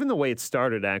 Even the way it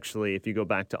started, actually, if you go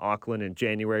back to Auckland in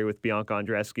January with Bianca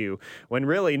Andreescu, when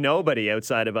really nobody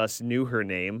outside of us knew her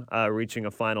name, reaching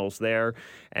a finals there.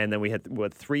 And then we had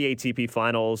 3 ATP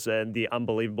finals and the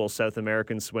unbelievable South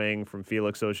American swing from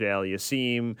Felix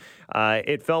Auger-Aliassime.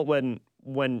 It felt when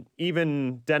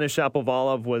even Denis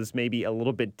Shapovalov was maybe a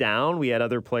little bit down, we had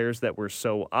other players that were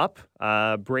so up.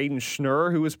 Braden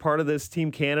Schnurr, who was part of this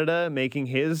Team Canada, making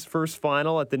his first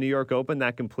final at the New York Open,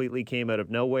 that completely came out of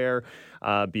nowhere.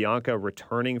 Bianca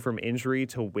returning from injury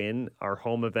to win our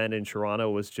home event in Toronto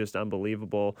was just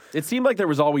unbelievable. It seemed like there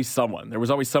was always someone. There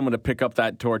was always someone to pick up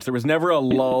that torch. There was never a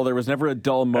lull. There was never a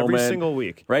dull moment. Every single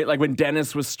week. Right? Like when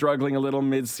Dennis was struggling a little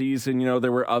mid-season,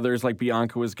 there were others, like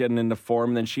Bianca was getting into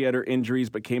form. Then she had her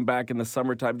injuries but came back in the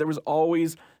summertime. There was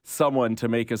always someone to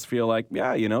make us feel like,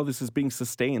 this is being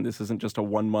sustained. This isn't just a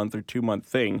 1 month or 2 month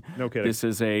thing. No kidding. This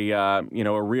is a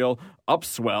real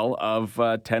upswell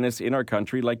of tennis in our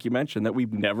country, like you mentioned, that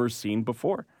we've never seen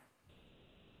before.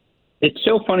 It's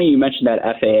so funny you mentioned that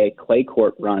FAA clay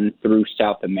court run through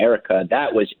South America.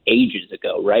 That was ages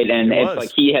ago, right? And it's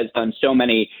like he has done so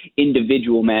many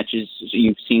individual matches.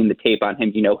 You've seen the tape on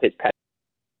him, his past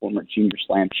former Junior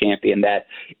Slam champion, that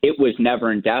it was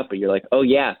never in doubt. But you're like, oh,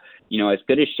 yeah, as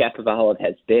good as Shapovalov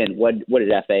has been, what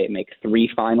did FAA make? 3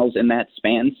 finals in that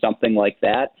span, something like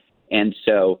that. And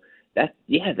so that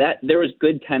there was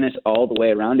good tennis all the way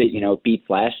around it. It beats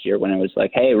last year when it was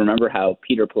like, hey, remember how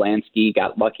Peter Polansky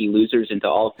got lucky losers into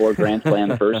all 4 Grand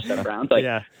Slam first rounds?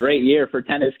 Great year for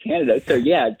Tennis Canada. So,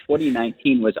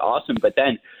 2019 was awesome. But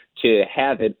then to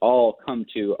have it all come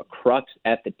to a crux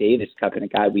at the Davis Cup, and a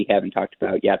guy we haven't talked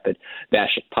about yet, but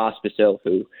Vasek Pospisil,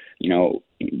 who,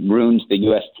 ruins the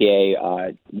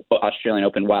USTA Australian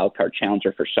Open wildcard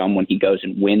challenger for some when he goes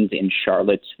and wins in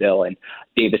Charlottesville, and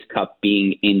Davis Cup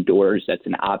being indoors. That's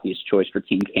an obvious choice for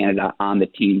Team Canada on the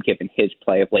team, given his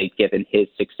play of late, given his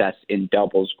success in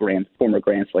doubles, former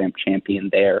Grand Slam champion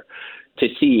there. To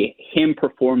see him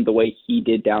perform the way he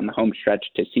did down the home stretch,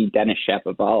 to see Denis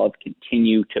Shapovalov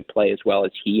continue to play as well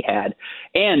as he had.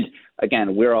 And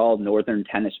again, we're all northern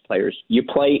tennis players. You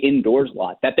play indoors a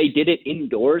lot. That they did it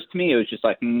indoors, to me, it was just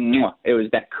like, it was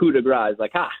that coup de grace.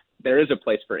 Like, there is a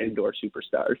place for indoor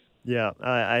superstars. Yeah,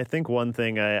 I think one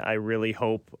thing I really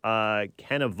hope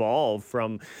can evolve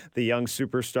from the young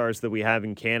superstars that we have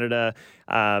in Canada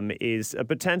is a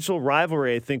potential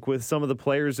rivalry, I think, with some of the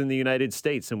players in the United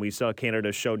States. And we saw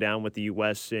Canada show down with the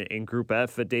U.S. in Group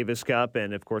F at Davis Cup,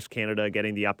 and, of course, Canada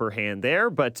getting the upper hand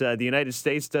there. But the United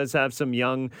States does have some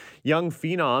young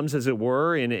phenoms, as it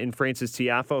were, in Frances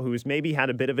Tiafoe, who's maybe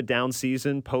had a bit of a down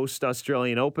season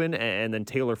post-Australian Open, and then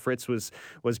Taylor Fritz was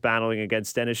battling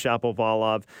against Denis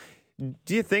Shapovalov.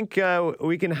 Do you think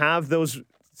we can have those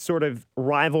sort of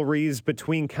rivalries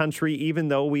between country, even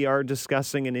though we are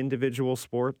discussing an individual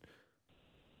sport?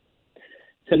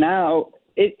 So now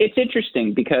it's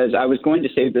interesting because I was going to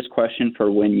save this question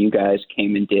for when you guys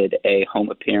came and did a home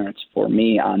appearance for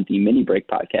me on the Mini Break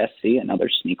podcast. See, another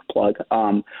sneak plug.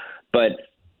 But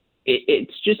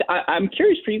it's just I'm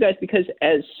curious for you guys because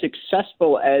as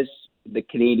successful as the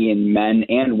Canadian men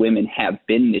and women have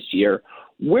been this year,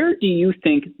 where do you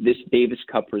think this Davis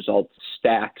Cup result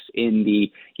stacks in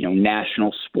the,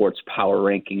 national sports power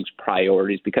rankings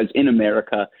priorities? Because in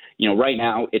America, right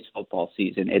now it's football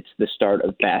season. It's the start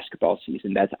of basketball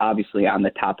season. That's obviously on the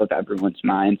top of everyone's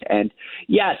minds. And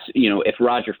yes, if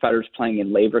Roger Federer's playing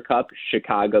in Laver Cup,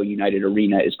 Chicago United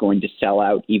Arena is going to sell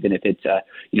out, even if it's a,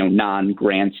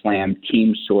 non-Grand Slam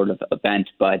team sort of event.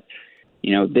 But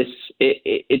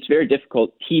it's very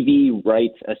difficult. TV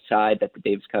rights aside that the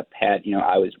Davis Cup had,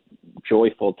 I was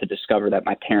joyful to discover that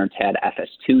my parents had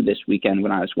FS2 this weekend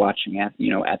when I was watching at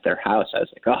their house. I was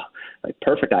like,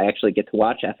 perfect. I actually get to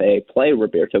watch FAA play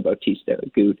Roberto Bautista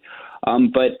Agut.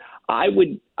 But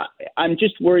I'm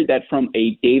just worried that from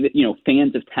a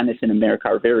fans of tennis in America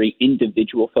are very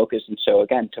individual focused. And so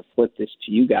again, to flip this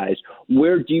to you guys,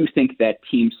 where do you think that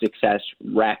team success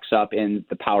racks up in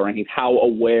the power rankings? How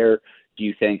aware do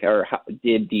you think, or how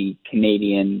did the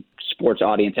Canadian sports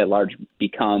audience at large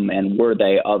become, and were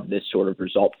they of this sort of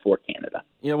result for Canada?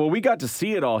 Well, we got to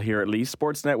see it all here at least.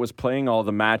 Sportsnet was playing all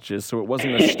the matches, so it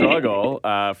wasn't a struggle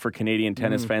for Canadian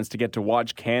tennis fans to get to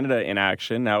watch Canada in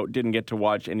action. Now, didn't get to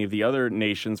watch any of the other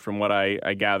nations from what I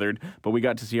gathered, but we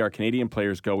got to see our Canadian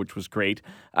players go, which was great.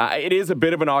 It is a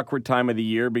bit of an awkward time of the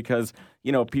year because,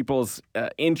 people's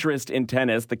interest in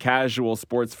tennis, the casual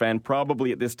sports fan,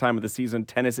 probably at this time of the season,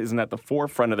 tennis isn't at the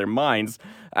forefront of their minds.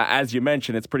 As you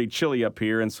mentioned, it's pretty chilly up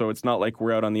here, and so it's not like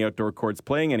we're out on the outdoor courts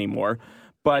playing anymore.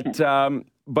 But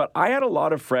I had a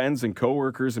lot of friends and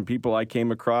coworkers and people I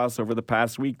came across over the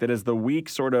past week that as the week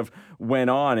sort of went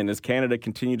on and as Canada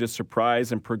continued to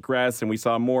surprise and progress and we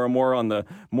saw more and more on the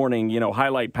morning,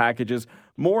 highlight packages,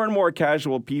 more and more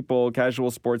casual people, casual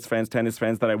sports fans, tennis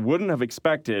fans that I wouldn't have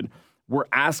expected were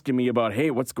asking me about,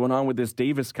 hey, what's going on with this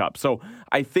Davis Cup? So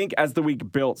I think as the week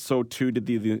built, so too did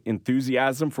the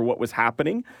enthusiasm for what was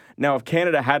happening. Now, if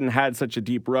Canada hadn't had such a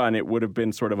deep run, it would have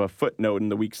been sort of a footnote in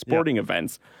the week's sporting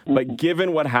events. But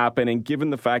given what happened and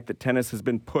given the fact that tennis has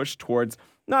been pushed towards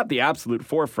not the absolute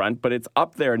forefront, but it's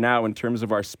up there now in terms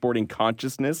of our sporting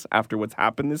consciousness after what's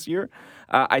happened this year,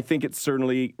 I think it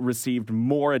certainly received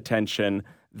more attention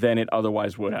than it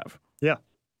otherwise would have. Yeah.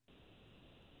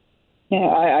 Yeah,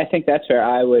 I think that's fair.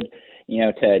 I would,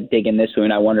 to dig in this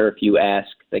one, I wonder if you ask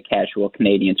the casual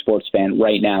Canadian sports fan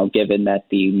right now, given that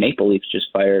the Maple Leafs just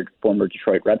fired former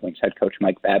Detroit Red Wings head coach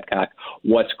Mike Babcock,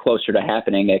 what's closer to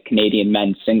happening, a Canadian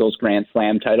men's singles Grand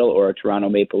Slam title or a Toronto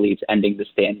Maple Leafs ending the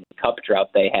Stanley Cup drought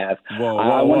they have? Whoa,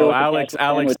 Alex,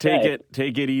 take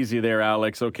it easy there,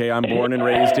 Alex. Okay, I'm born and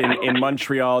raised in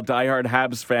Montreal, diehard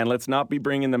Habs fan. Let's not be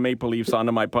bringing the Maple Leafs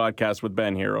onto my podcast with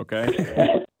Ben here,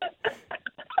 okay?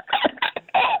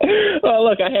 Well,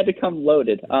 look, I had to come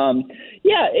loaded.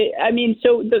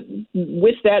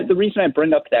 With that, the reason I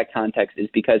bring up that context is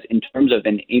because in terms of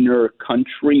an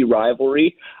inter-country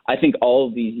rivalry, I think all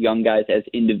of these young guys as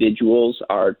individuals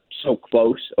are so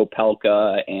close.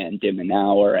 Opelka and de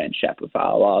Minaur and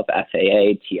Shapovalov,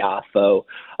 FAA, Tiafoe,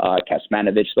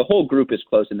 Kecmanovic. The whole group is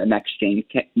close in the next gen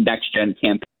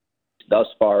campaign. Thus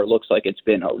far, it looks like it's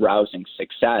been a rousing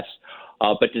success.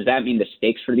 But does that mean the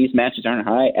stakes for these matches aren't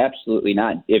high? Absolutely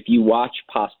not. If you watch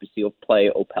Pospisil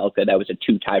play Opelka, that was a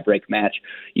 2 tiebreak match.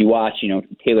 You watch,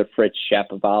 Taylor Fritz,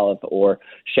 Shapovalov, or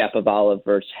Shapovalov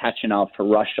versus Khachanov for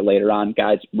Russia later on,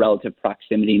 guys' relative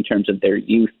proximity in terms of their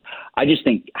youth. I just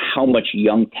think how much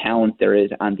young talent there is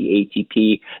on the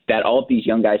ATP, that all of these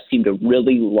young guys seem to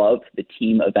really love the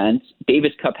team events.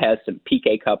 Davis Cup has some,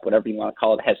 PK Cup, whatever you want to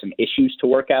call it, has some issues to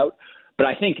work out. But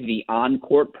I think the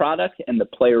on-court product and the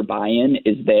player buy-in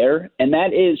is there, and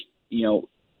that is,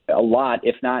 a lot,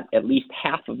 if not at least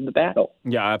half of the battle.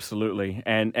 Yeah, absolutely.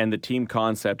 And the team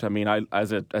concept. I mean, I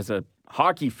as a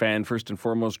hockey fan, first and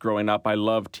foremost, growing up, I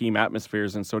love team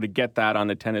atmospheres, and so to get that on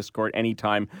the tennis court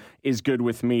anytime is good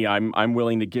with me. I'm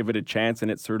willing to give it a chance, and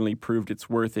it certainly proved its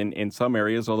worth in some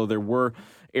areas, although there were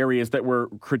areas that were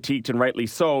critiqued, and rightly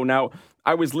so. Now,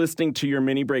 I was listening to your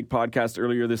Mini Break podcast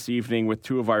earlier this evening with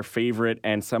 2 of our favorite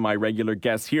and semi-regular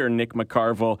guests here, Nick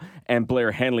McCarville and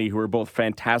Blair Henley, who are both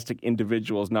fantastic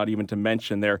individuals, not even to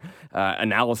mention their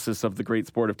analysis of the great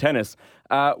sport of tennis.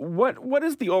 What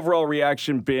has the overall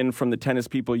reaction been from the tennis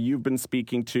people you've been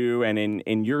speaking to and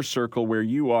in your circle where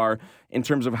you are in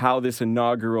terms of how this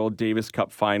inaugural Davis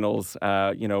Cup Finals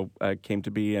came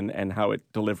to be and how it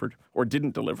delivered or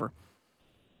didn't deliver?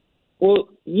 Well,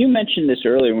 you mentioned this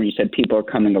earlier when you said people are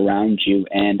coming around you,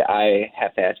 and I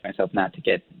have to ask myself not to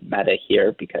get meta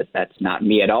here because that's not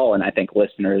me at all, and I think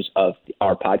listeners of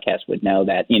our podcast would know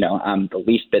that, I'm the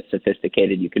least bit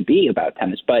sophisticated you could be about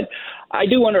tennis, but I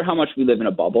do wonder how much we live in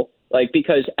a bubble,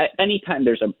 because anytime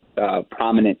there's a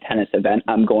prominent tennis event,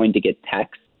 I'm going to get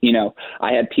texts.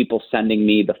 I had people sending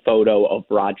me the photo of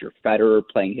Roger Federer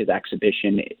playing his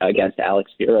exhibition against Alex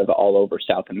Zverev all over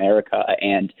South America.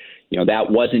 And,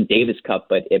 that wasn't Davis Cup,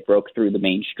 but it broke through the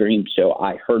mainstream. So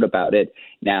I heard about it.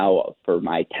 Now, for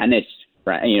my tennis,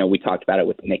 we talked about it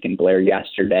with Nick and Blair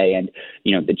yesterday. And,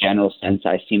 the general sense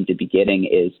I seem to be getting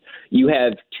is you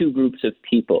have 2 groups of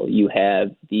people. You have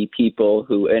the people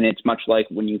who, and it's much like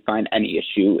when you find any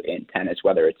issue in tennis,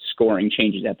 whether it's scoring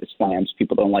changes at the slams,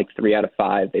 people don't like 3 out of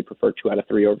 5. They prefer 2 out of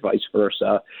 3 or vice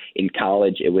versa. In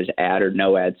college, it was ad or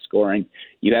no ad scoring.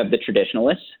 You have the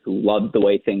traditionalists who loved the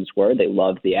way things were. They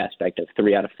loved the aspect of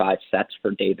 3 out of 5 sets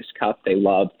for Davis Cup. They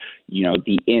loved,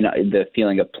 the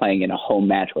feeling of playing in a home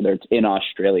match, whether it's in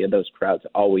Australia. Those crowds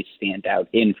always stand out.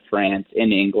 In France,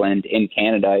 in England, in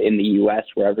Canada, in the U.S.,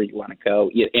 wherever you want to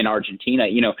go, in Argentina,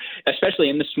 especially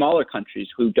in the smaller countries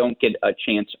who don't get a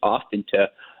chance often to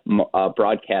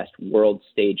broadcast world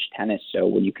stage tennis. So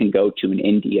when you can go to an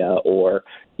India or,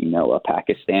 a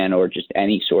Pakistan or just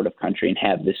any sort of country and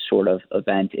have this sort of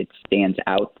event, it stands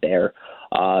out there.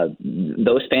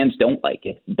 Those fans don't like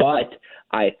it. But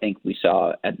I think we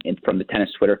saw from the tennis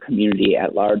Twitter community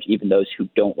at large, even those who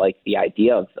don't like the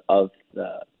idea of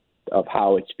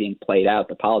how it's being played out,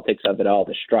 the politics of it all,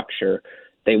 the structure,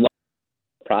 they love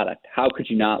the product. How could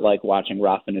you not like watching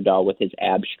Rafa Nadal with his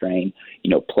ab strain,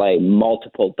 play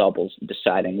multiple doubles,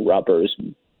 deciding rubbers,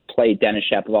 play Denis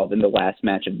Shapovalov in the last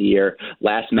match of the year,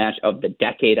 last match of the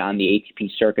decade on the ATP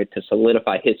circuit to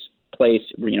solidify his place,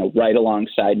 right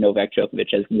alongside Novak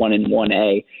Djokovic as 1 in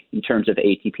 1A in terms of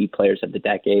ATP players of the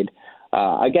decade.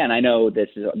 Again, I know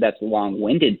that's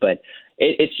long-winded, but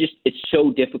it's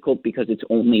so difficult because it's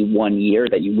only 1 year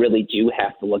that you really do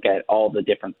have to look at all the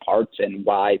different parts and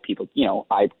why people,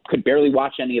 I could barely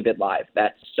watch any of it live.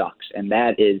 That sucks. And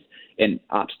that is an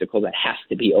obstacle that has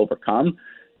to be overcome.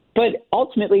 But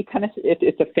ultimately, tennis,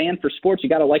 it's a fan for sports. You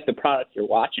got to like the product you're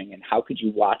watching. And how could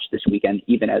you watch this weekend,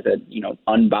 even as a,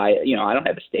 unbiased, I don't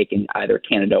have a stake in either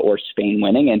Canada or Spain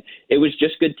winning. And it was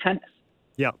just good tennis.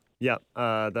 Yeah. Yeah,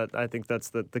 I think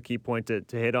that's the key point to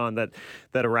hit on that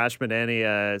Arash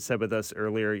Madani said with us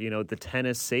earlier. The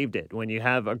tennis saved it. When you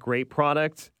have a great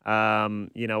product,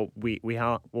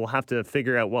 we'll have to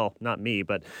figure out. Well, not me,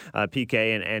 but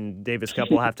PK and Davis Cup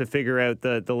will have to figure out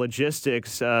the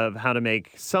logistics of how to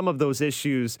make some of those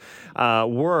issues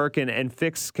work and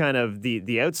fix kind of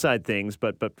the outside things.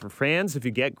 But for fans, if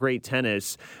you get great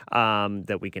tennis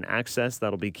that we can access,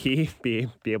 that'll be key. Be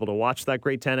able to watch that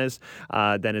great tennis,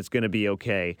 then it's going to be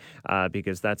okay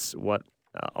because that's what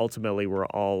ultimately we're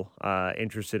all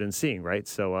interested in seeing, right?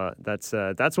 So that's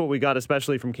what we got,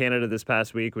 especially from Canada this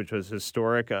past week, which was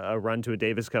historic, a run to a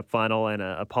Davis Cup final. And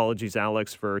apologies,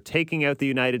 Alex, for taking out the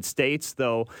United States,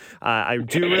 though I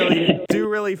do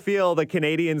really feel the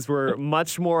Canadians were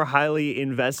much more highly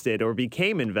invested or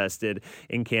became invested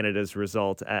in Canada's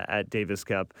result at Davis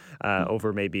Cup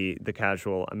over maybe the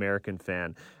casual American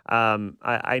fan.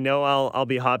 I know I'll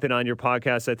be hopping on your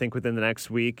podcast, I think, within the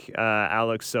next week,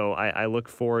 Alex, so I look look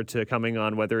forward to coming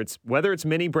on, whether it's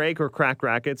Mini Break or Cracked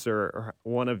Racquets or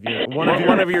one of your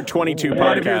 22 podcasts,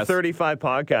 one of your 35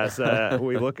 podcasts. I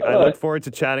look forward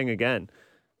to chatting again.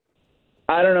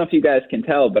 I don't know if you guys can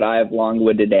tell, but I have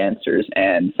long-winded answers,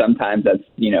 and sometimes that's,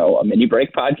 a Mini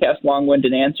Break podcast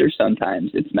long-winded answer.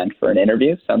 Sometimes it's meant for an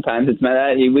interview. Sometimes it's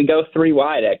meant we go 3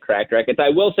 wide at Cracked Racquets. I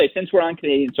will say, since we're on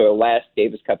Canadian soil, last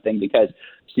Davis Cup thing, because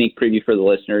sneak preview for the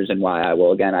listeners and why I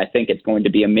will again, I think it's going to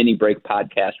be a Mini Break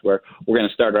podcast where we're going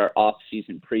to start our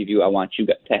off-season preview. I want you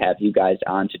to have you guys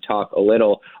on to talk a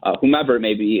little, whomever it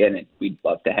may be, and we'd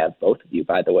love to have both of you,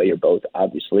 by the way. You're both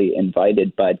obviously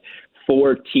invited, but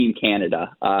for Team Canada,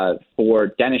 for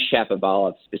Denis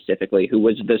Shapovalov specifically, who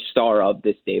was the star of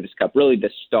this Davis Cup, really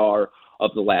the star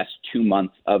of the last 2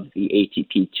 months of the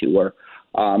ATP Tour.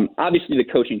 Obviously, the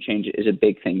coaching change is a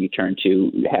big thing you turn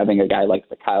to. Having a guy like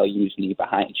Mikhail Yuzny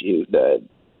behind you, the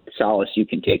solace you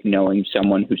can take knowing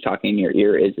someone who's talking in your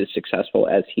ear is as successful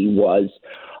as he was.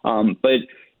 But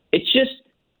it's just,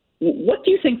 what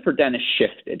do you think for Denis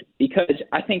shifted? Because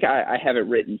I think I have it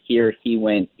written here. He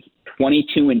went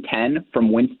 22-10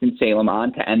 from Winston-Salem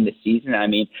on to end the season. I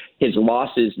mean, his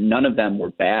losses, none of them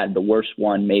were bad. The worst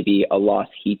one, maybe a loss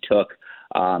he took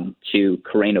to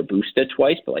Carreno Busta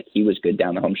twice, but he was good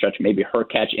down the home stretch. Maybe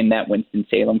Hurkacz in that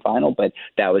Winston-Salem final, but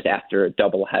that was after a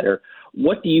doubleheader.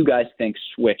 What do you guys think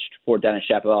switched for Denis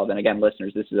Shapovalov? And again,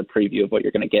 listeners, this is a preview of what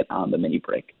you're going to get on the Mini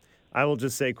Break. I will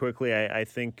just say quickly, I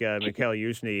think Mikhail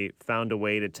Yuzny found a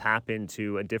way to tap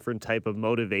into a different type of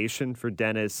motivation for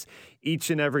Denis each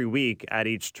and every week at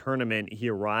each tournament he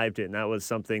arrived in. That was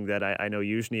something that I know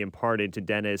Yuzny imparted to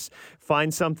Denis.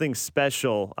 Find something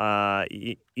special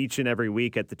each and every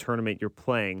week at the tournament you're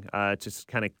playing, just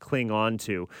kind of cling on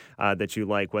to that you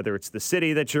like, whether it's the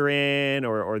city that you're in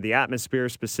or the atmosphere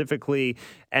specifically.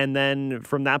 And then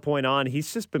from that point on,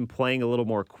 he's just been playing a little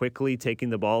more quickly, taking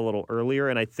the ball a little earlier.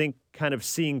 And I think kind of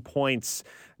seeing points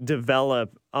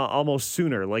develop almost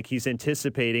sooner, like he's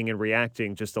anticipating and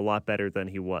reacting just a lot better than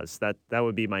he was. That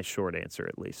would be my short answer,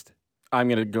 at least. I'm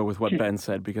going to go with what Ben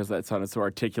said because that sounded so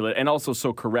articulate and also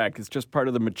so correct. It's just part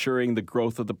of the maturing, the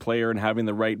growth of the player and having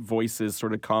the right voices,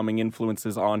 sort of calming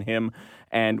influences on him.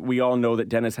 And we all know that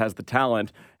Denis has the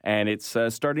talent, and it's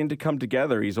starting to come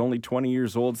together. He's only 20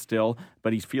 years old still,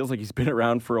 but he feels like he's been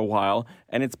around for a while.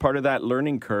 And it's part of that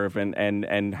learning curve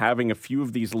and having a few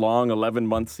of these long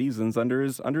 11-month seasons under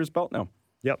his belt now.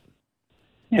 Yep.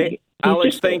 Hey,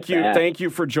 Alex, thank you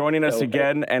for joining us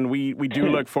again, and we do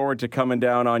look forward to coming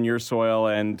down on your soil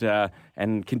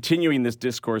and continuing this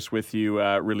discourse with you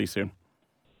really soon.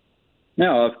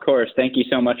 No, of course. Thank you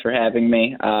so much for having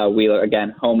me.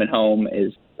 Home and home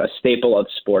is a staple of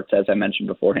sports, as I mentioned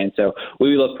beforehand. So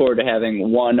we look forward to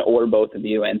having one or both of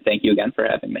you, and thank you again for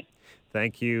having me.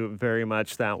 Thank you very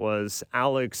much. That was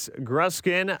Alex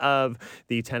Gruskin of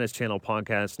the Tennis Channel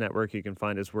Podcast Network. You can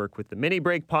find his work with the Mini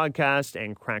Break podcast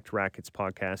and Cracked Racquets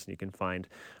podcast, and you can find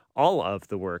all of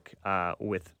the work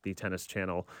with the Tennis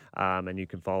Channel, and you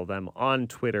can follow them on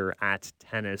Twitter at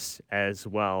Tennis as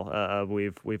well.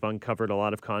 We've uncovered a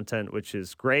lot of content, which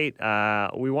is great.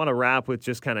 We want to wrap with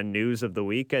just kind of news of the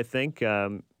week, I think.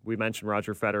 We mentioned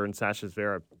Roger Federer and Sasha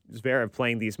Zverev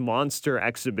playing these monster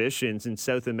exhibitions in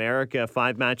South America,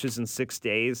 5 matches in 6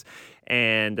 days,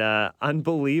 and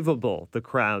unbelievable the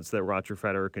crowds that Roger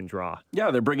Federer can draw. Yeah,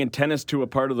 they're bringing tennis to a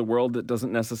part of the world that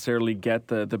doesn't necessarily get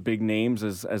the big names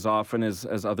as often as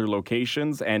other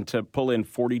locations, and to pull in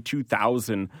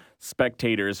 42,000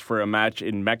 spectators for a match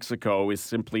in Mexico is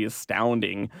simply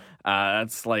astounding.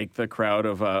 That's like the crowd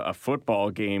of a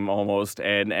football game almost,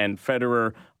 and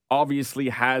Federer obviously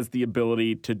has the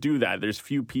ability to do that. There's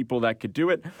few people that could do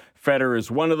it. Federer is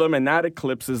one of them, and that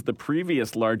eclipses the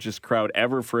previous largest crowd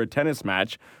ever for a tennis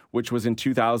match, which was in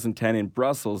 2010 in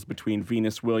Brussels between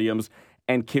Venus Williams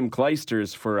and Kim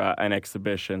Clijsters for an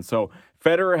exhibition. So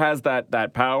Federer has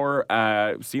that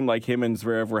power. Seemed like him and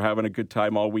Zverev were having a good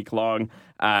time all week long.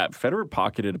 Federer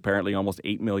pocketed apparently almost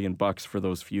 $8 million for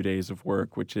those few days of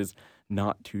work, which is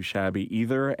not too shabby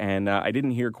either. And I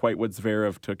didn't hear quite what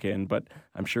Zverev took in, but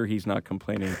I'm sure he's not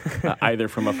complaining either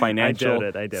from a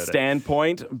financial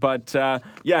standpoint. But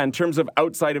in terms of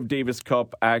outside of Davis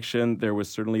Cup action, there was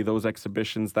certainly those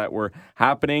exhibitions that were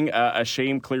happening. A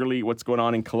shame, clearly, what's going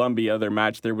on in Colombia. Their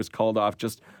match there was called off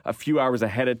just a few hours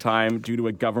ahead of time due to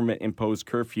a government-imposed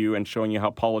curfew, and showing you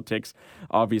how politics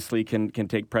obviously can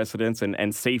take precedence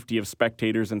and safety of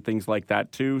spectators and things like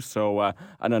that too. So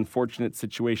an unfortunate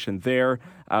situation there.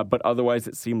 But otherwise,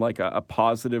 it seemed like a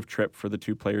positive trip for the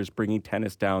two players, bringing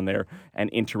tennis down there and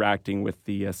interacting with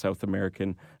the South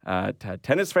American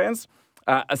tennis fans.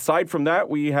 Aside from that,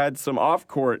 we had some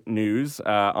off-court news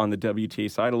on the WTA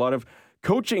side. A lot of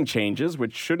coaching changes,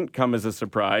 which shouldn't come as a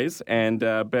surprise. And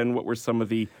Ben, what were some of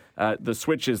the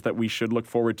switches that we should look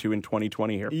forward to in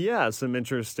 2020 here? Yeah, some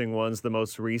interesting ones. The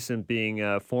most recent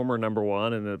being former number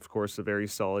one and, of course, a very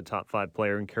solid top 5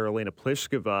 player in Karolina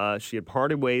Pliskova. She had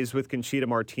parted ways with Conchita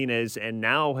Martinez and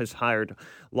now has hired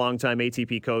longtime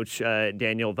ATP coach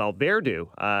Daniel Valverde,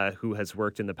 who has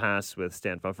worked in the past with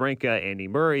Stan Wawrinka, Andy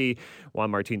Murray,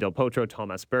 Juan Martín del Potro,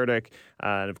 Thomas Berdych,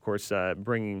 and, of course,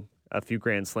 bringing a few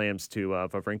Grand Slams to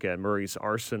Wawrinka and Murray's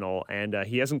arsenal. And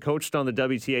he hasn't coached on the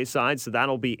WTA side, so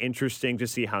that'll be interesting to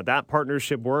see how that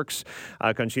partnership works.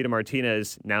 Conchita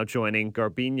Martinez now joining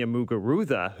Garbiñe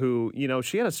Muguruza, who,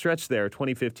 she had a stretch there,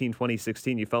 2015,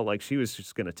 2016. You felt like she was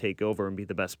just going to take over and be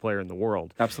the best player in the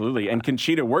world. Absolutely. And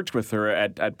Conchita worked with her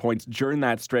at points during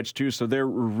that stretch, too. So they're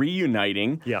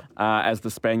reuniting as the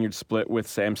Spaniards split with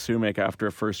Sam Sumik after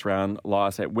a first-round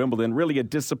loss at Wimbledon. Really a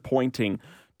disappointing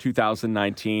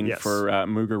 2019 for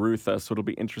Muguruza, so it'll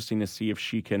be interesting to see if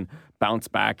she can bounce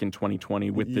back in 2020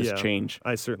 with this change.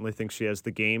 I certainly think she has the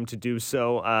game to do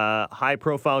so.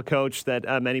 High-profile coach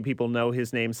that many people know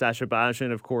his name, Sasha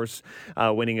Bajin, of course,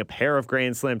 winning a pair of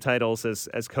Grand Slam titles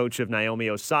as coach of Naomi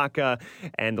Osaka,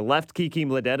 and left Kiki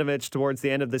Mladenovic towards the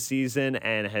end of the season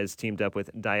and has teamed up with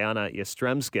Diana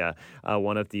Yastremska,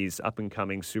 one of these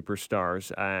up-and-coming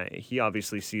superstars. He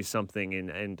obviously sees something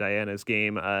in Diana's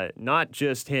game, not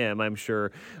just him. I'm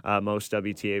sure most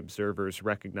WTA observers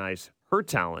recognize her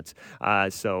talent.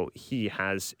 So he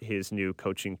has his new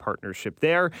coaching partnership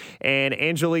there. And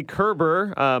Angelique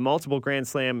Kerber, multiple Grand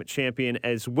Slam champion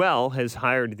as well, has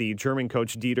hired the German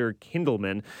coach Dieter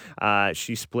Kindelmann.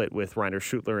 She split with Rainer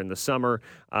Schüttler in the summer.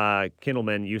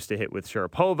 Kindelmann used to hit with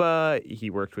Sharapova. He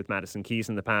worked with Madison Keys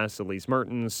in the past, Elise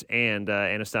Mertens, and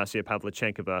Anastasia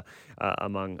Pavlyuchenkova,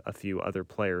 among a few other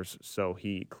players. So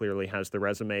he clearly has the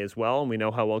resume as well. And we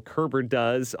know how well Kerber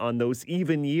does on those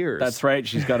even years. That's right.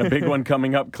 She's got a big one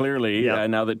coming up, clearly,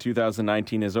 now that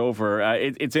 2019 is over.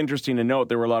 It's interesting to note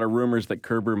there were a lot of rumors that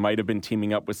Kerber might have been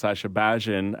teaming up with Sasha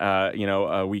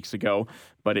Bajin, weeks ago.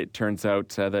 But it turns out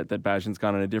that Bajin's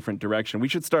gone in a different direction. We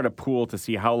should start a pool to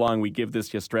see how long we give this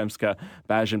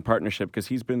Yastremska-Bajin partnership, because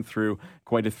he's been through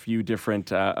quite a few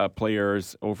different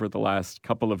players over the last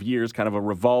couple of years, kind of a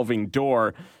revolving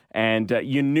door. And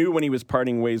you knew when he was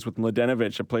parting ways with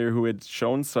Mladenovic, a player who had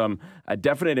shown some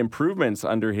definite improvements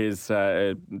under his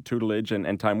tutelage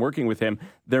and time working with him,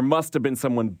 there must have been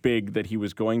someone big that he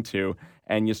was going to.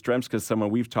 And Yastremska is someone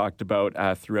we've talked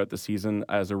about throughout the season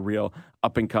as a real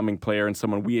up-and-coming player and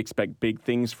someone we expect big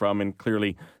things from. And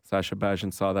clearly, Sasha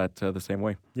Bajin saw that the same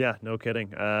way. Yeah, no kidding.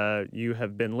 You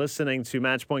have been listening to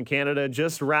Matchpoint Canada.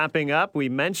 Just wrapping up, we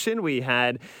mentioned we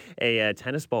had a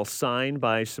tennis ball signed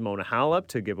by Simona Halep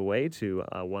to give away to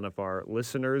one of our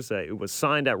listeners. It was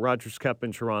signed at Rogers Cup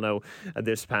in Toronto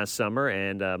this past summer.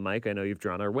 And Mike, I know you've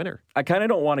drawn our winner. I kind of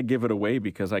don't want to give it away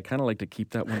because I kind of like to keep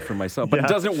that one for myself. But it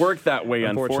doesn't work that way,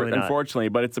 unfortunately.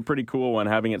 But it's a pretty cool one,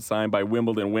 having it signed by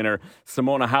Wimbledon winner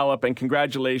Simona Halep. And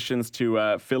congratulations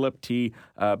to Philip T.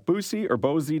 Boosie or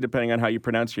Bozy, depending on how you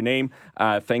pronounce your name.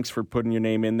 Thanks for putting your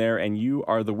name in there, and you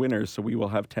are the winner. So we will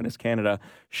have Tennis Canada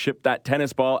ship that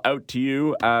tennis ball out to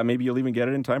you. Maybe you'll even get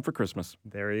it in time for Christmas.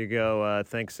 There you go.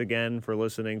 Thanks again for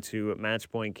listening to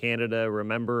Matchpoint Canada.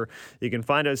 Remember, you can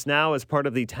find us now as part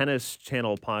of the Tennis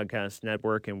Channel Podcast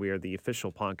Network, and we are the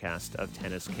official podcast of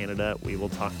Tennis Canada. We will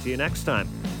talk to you next time.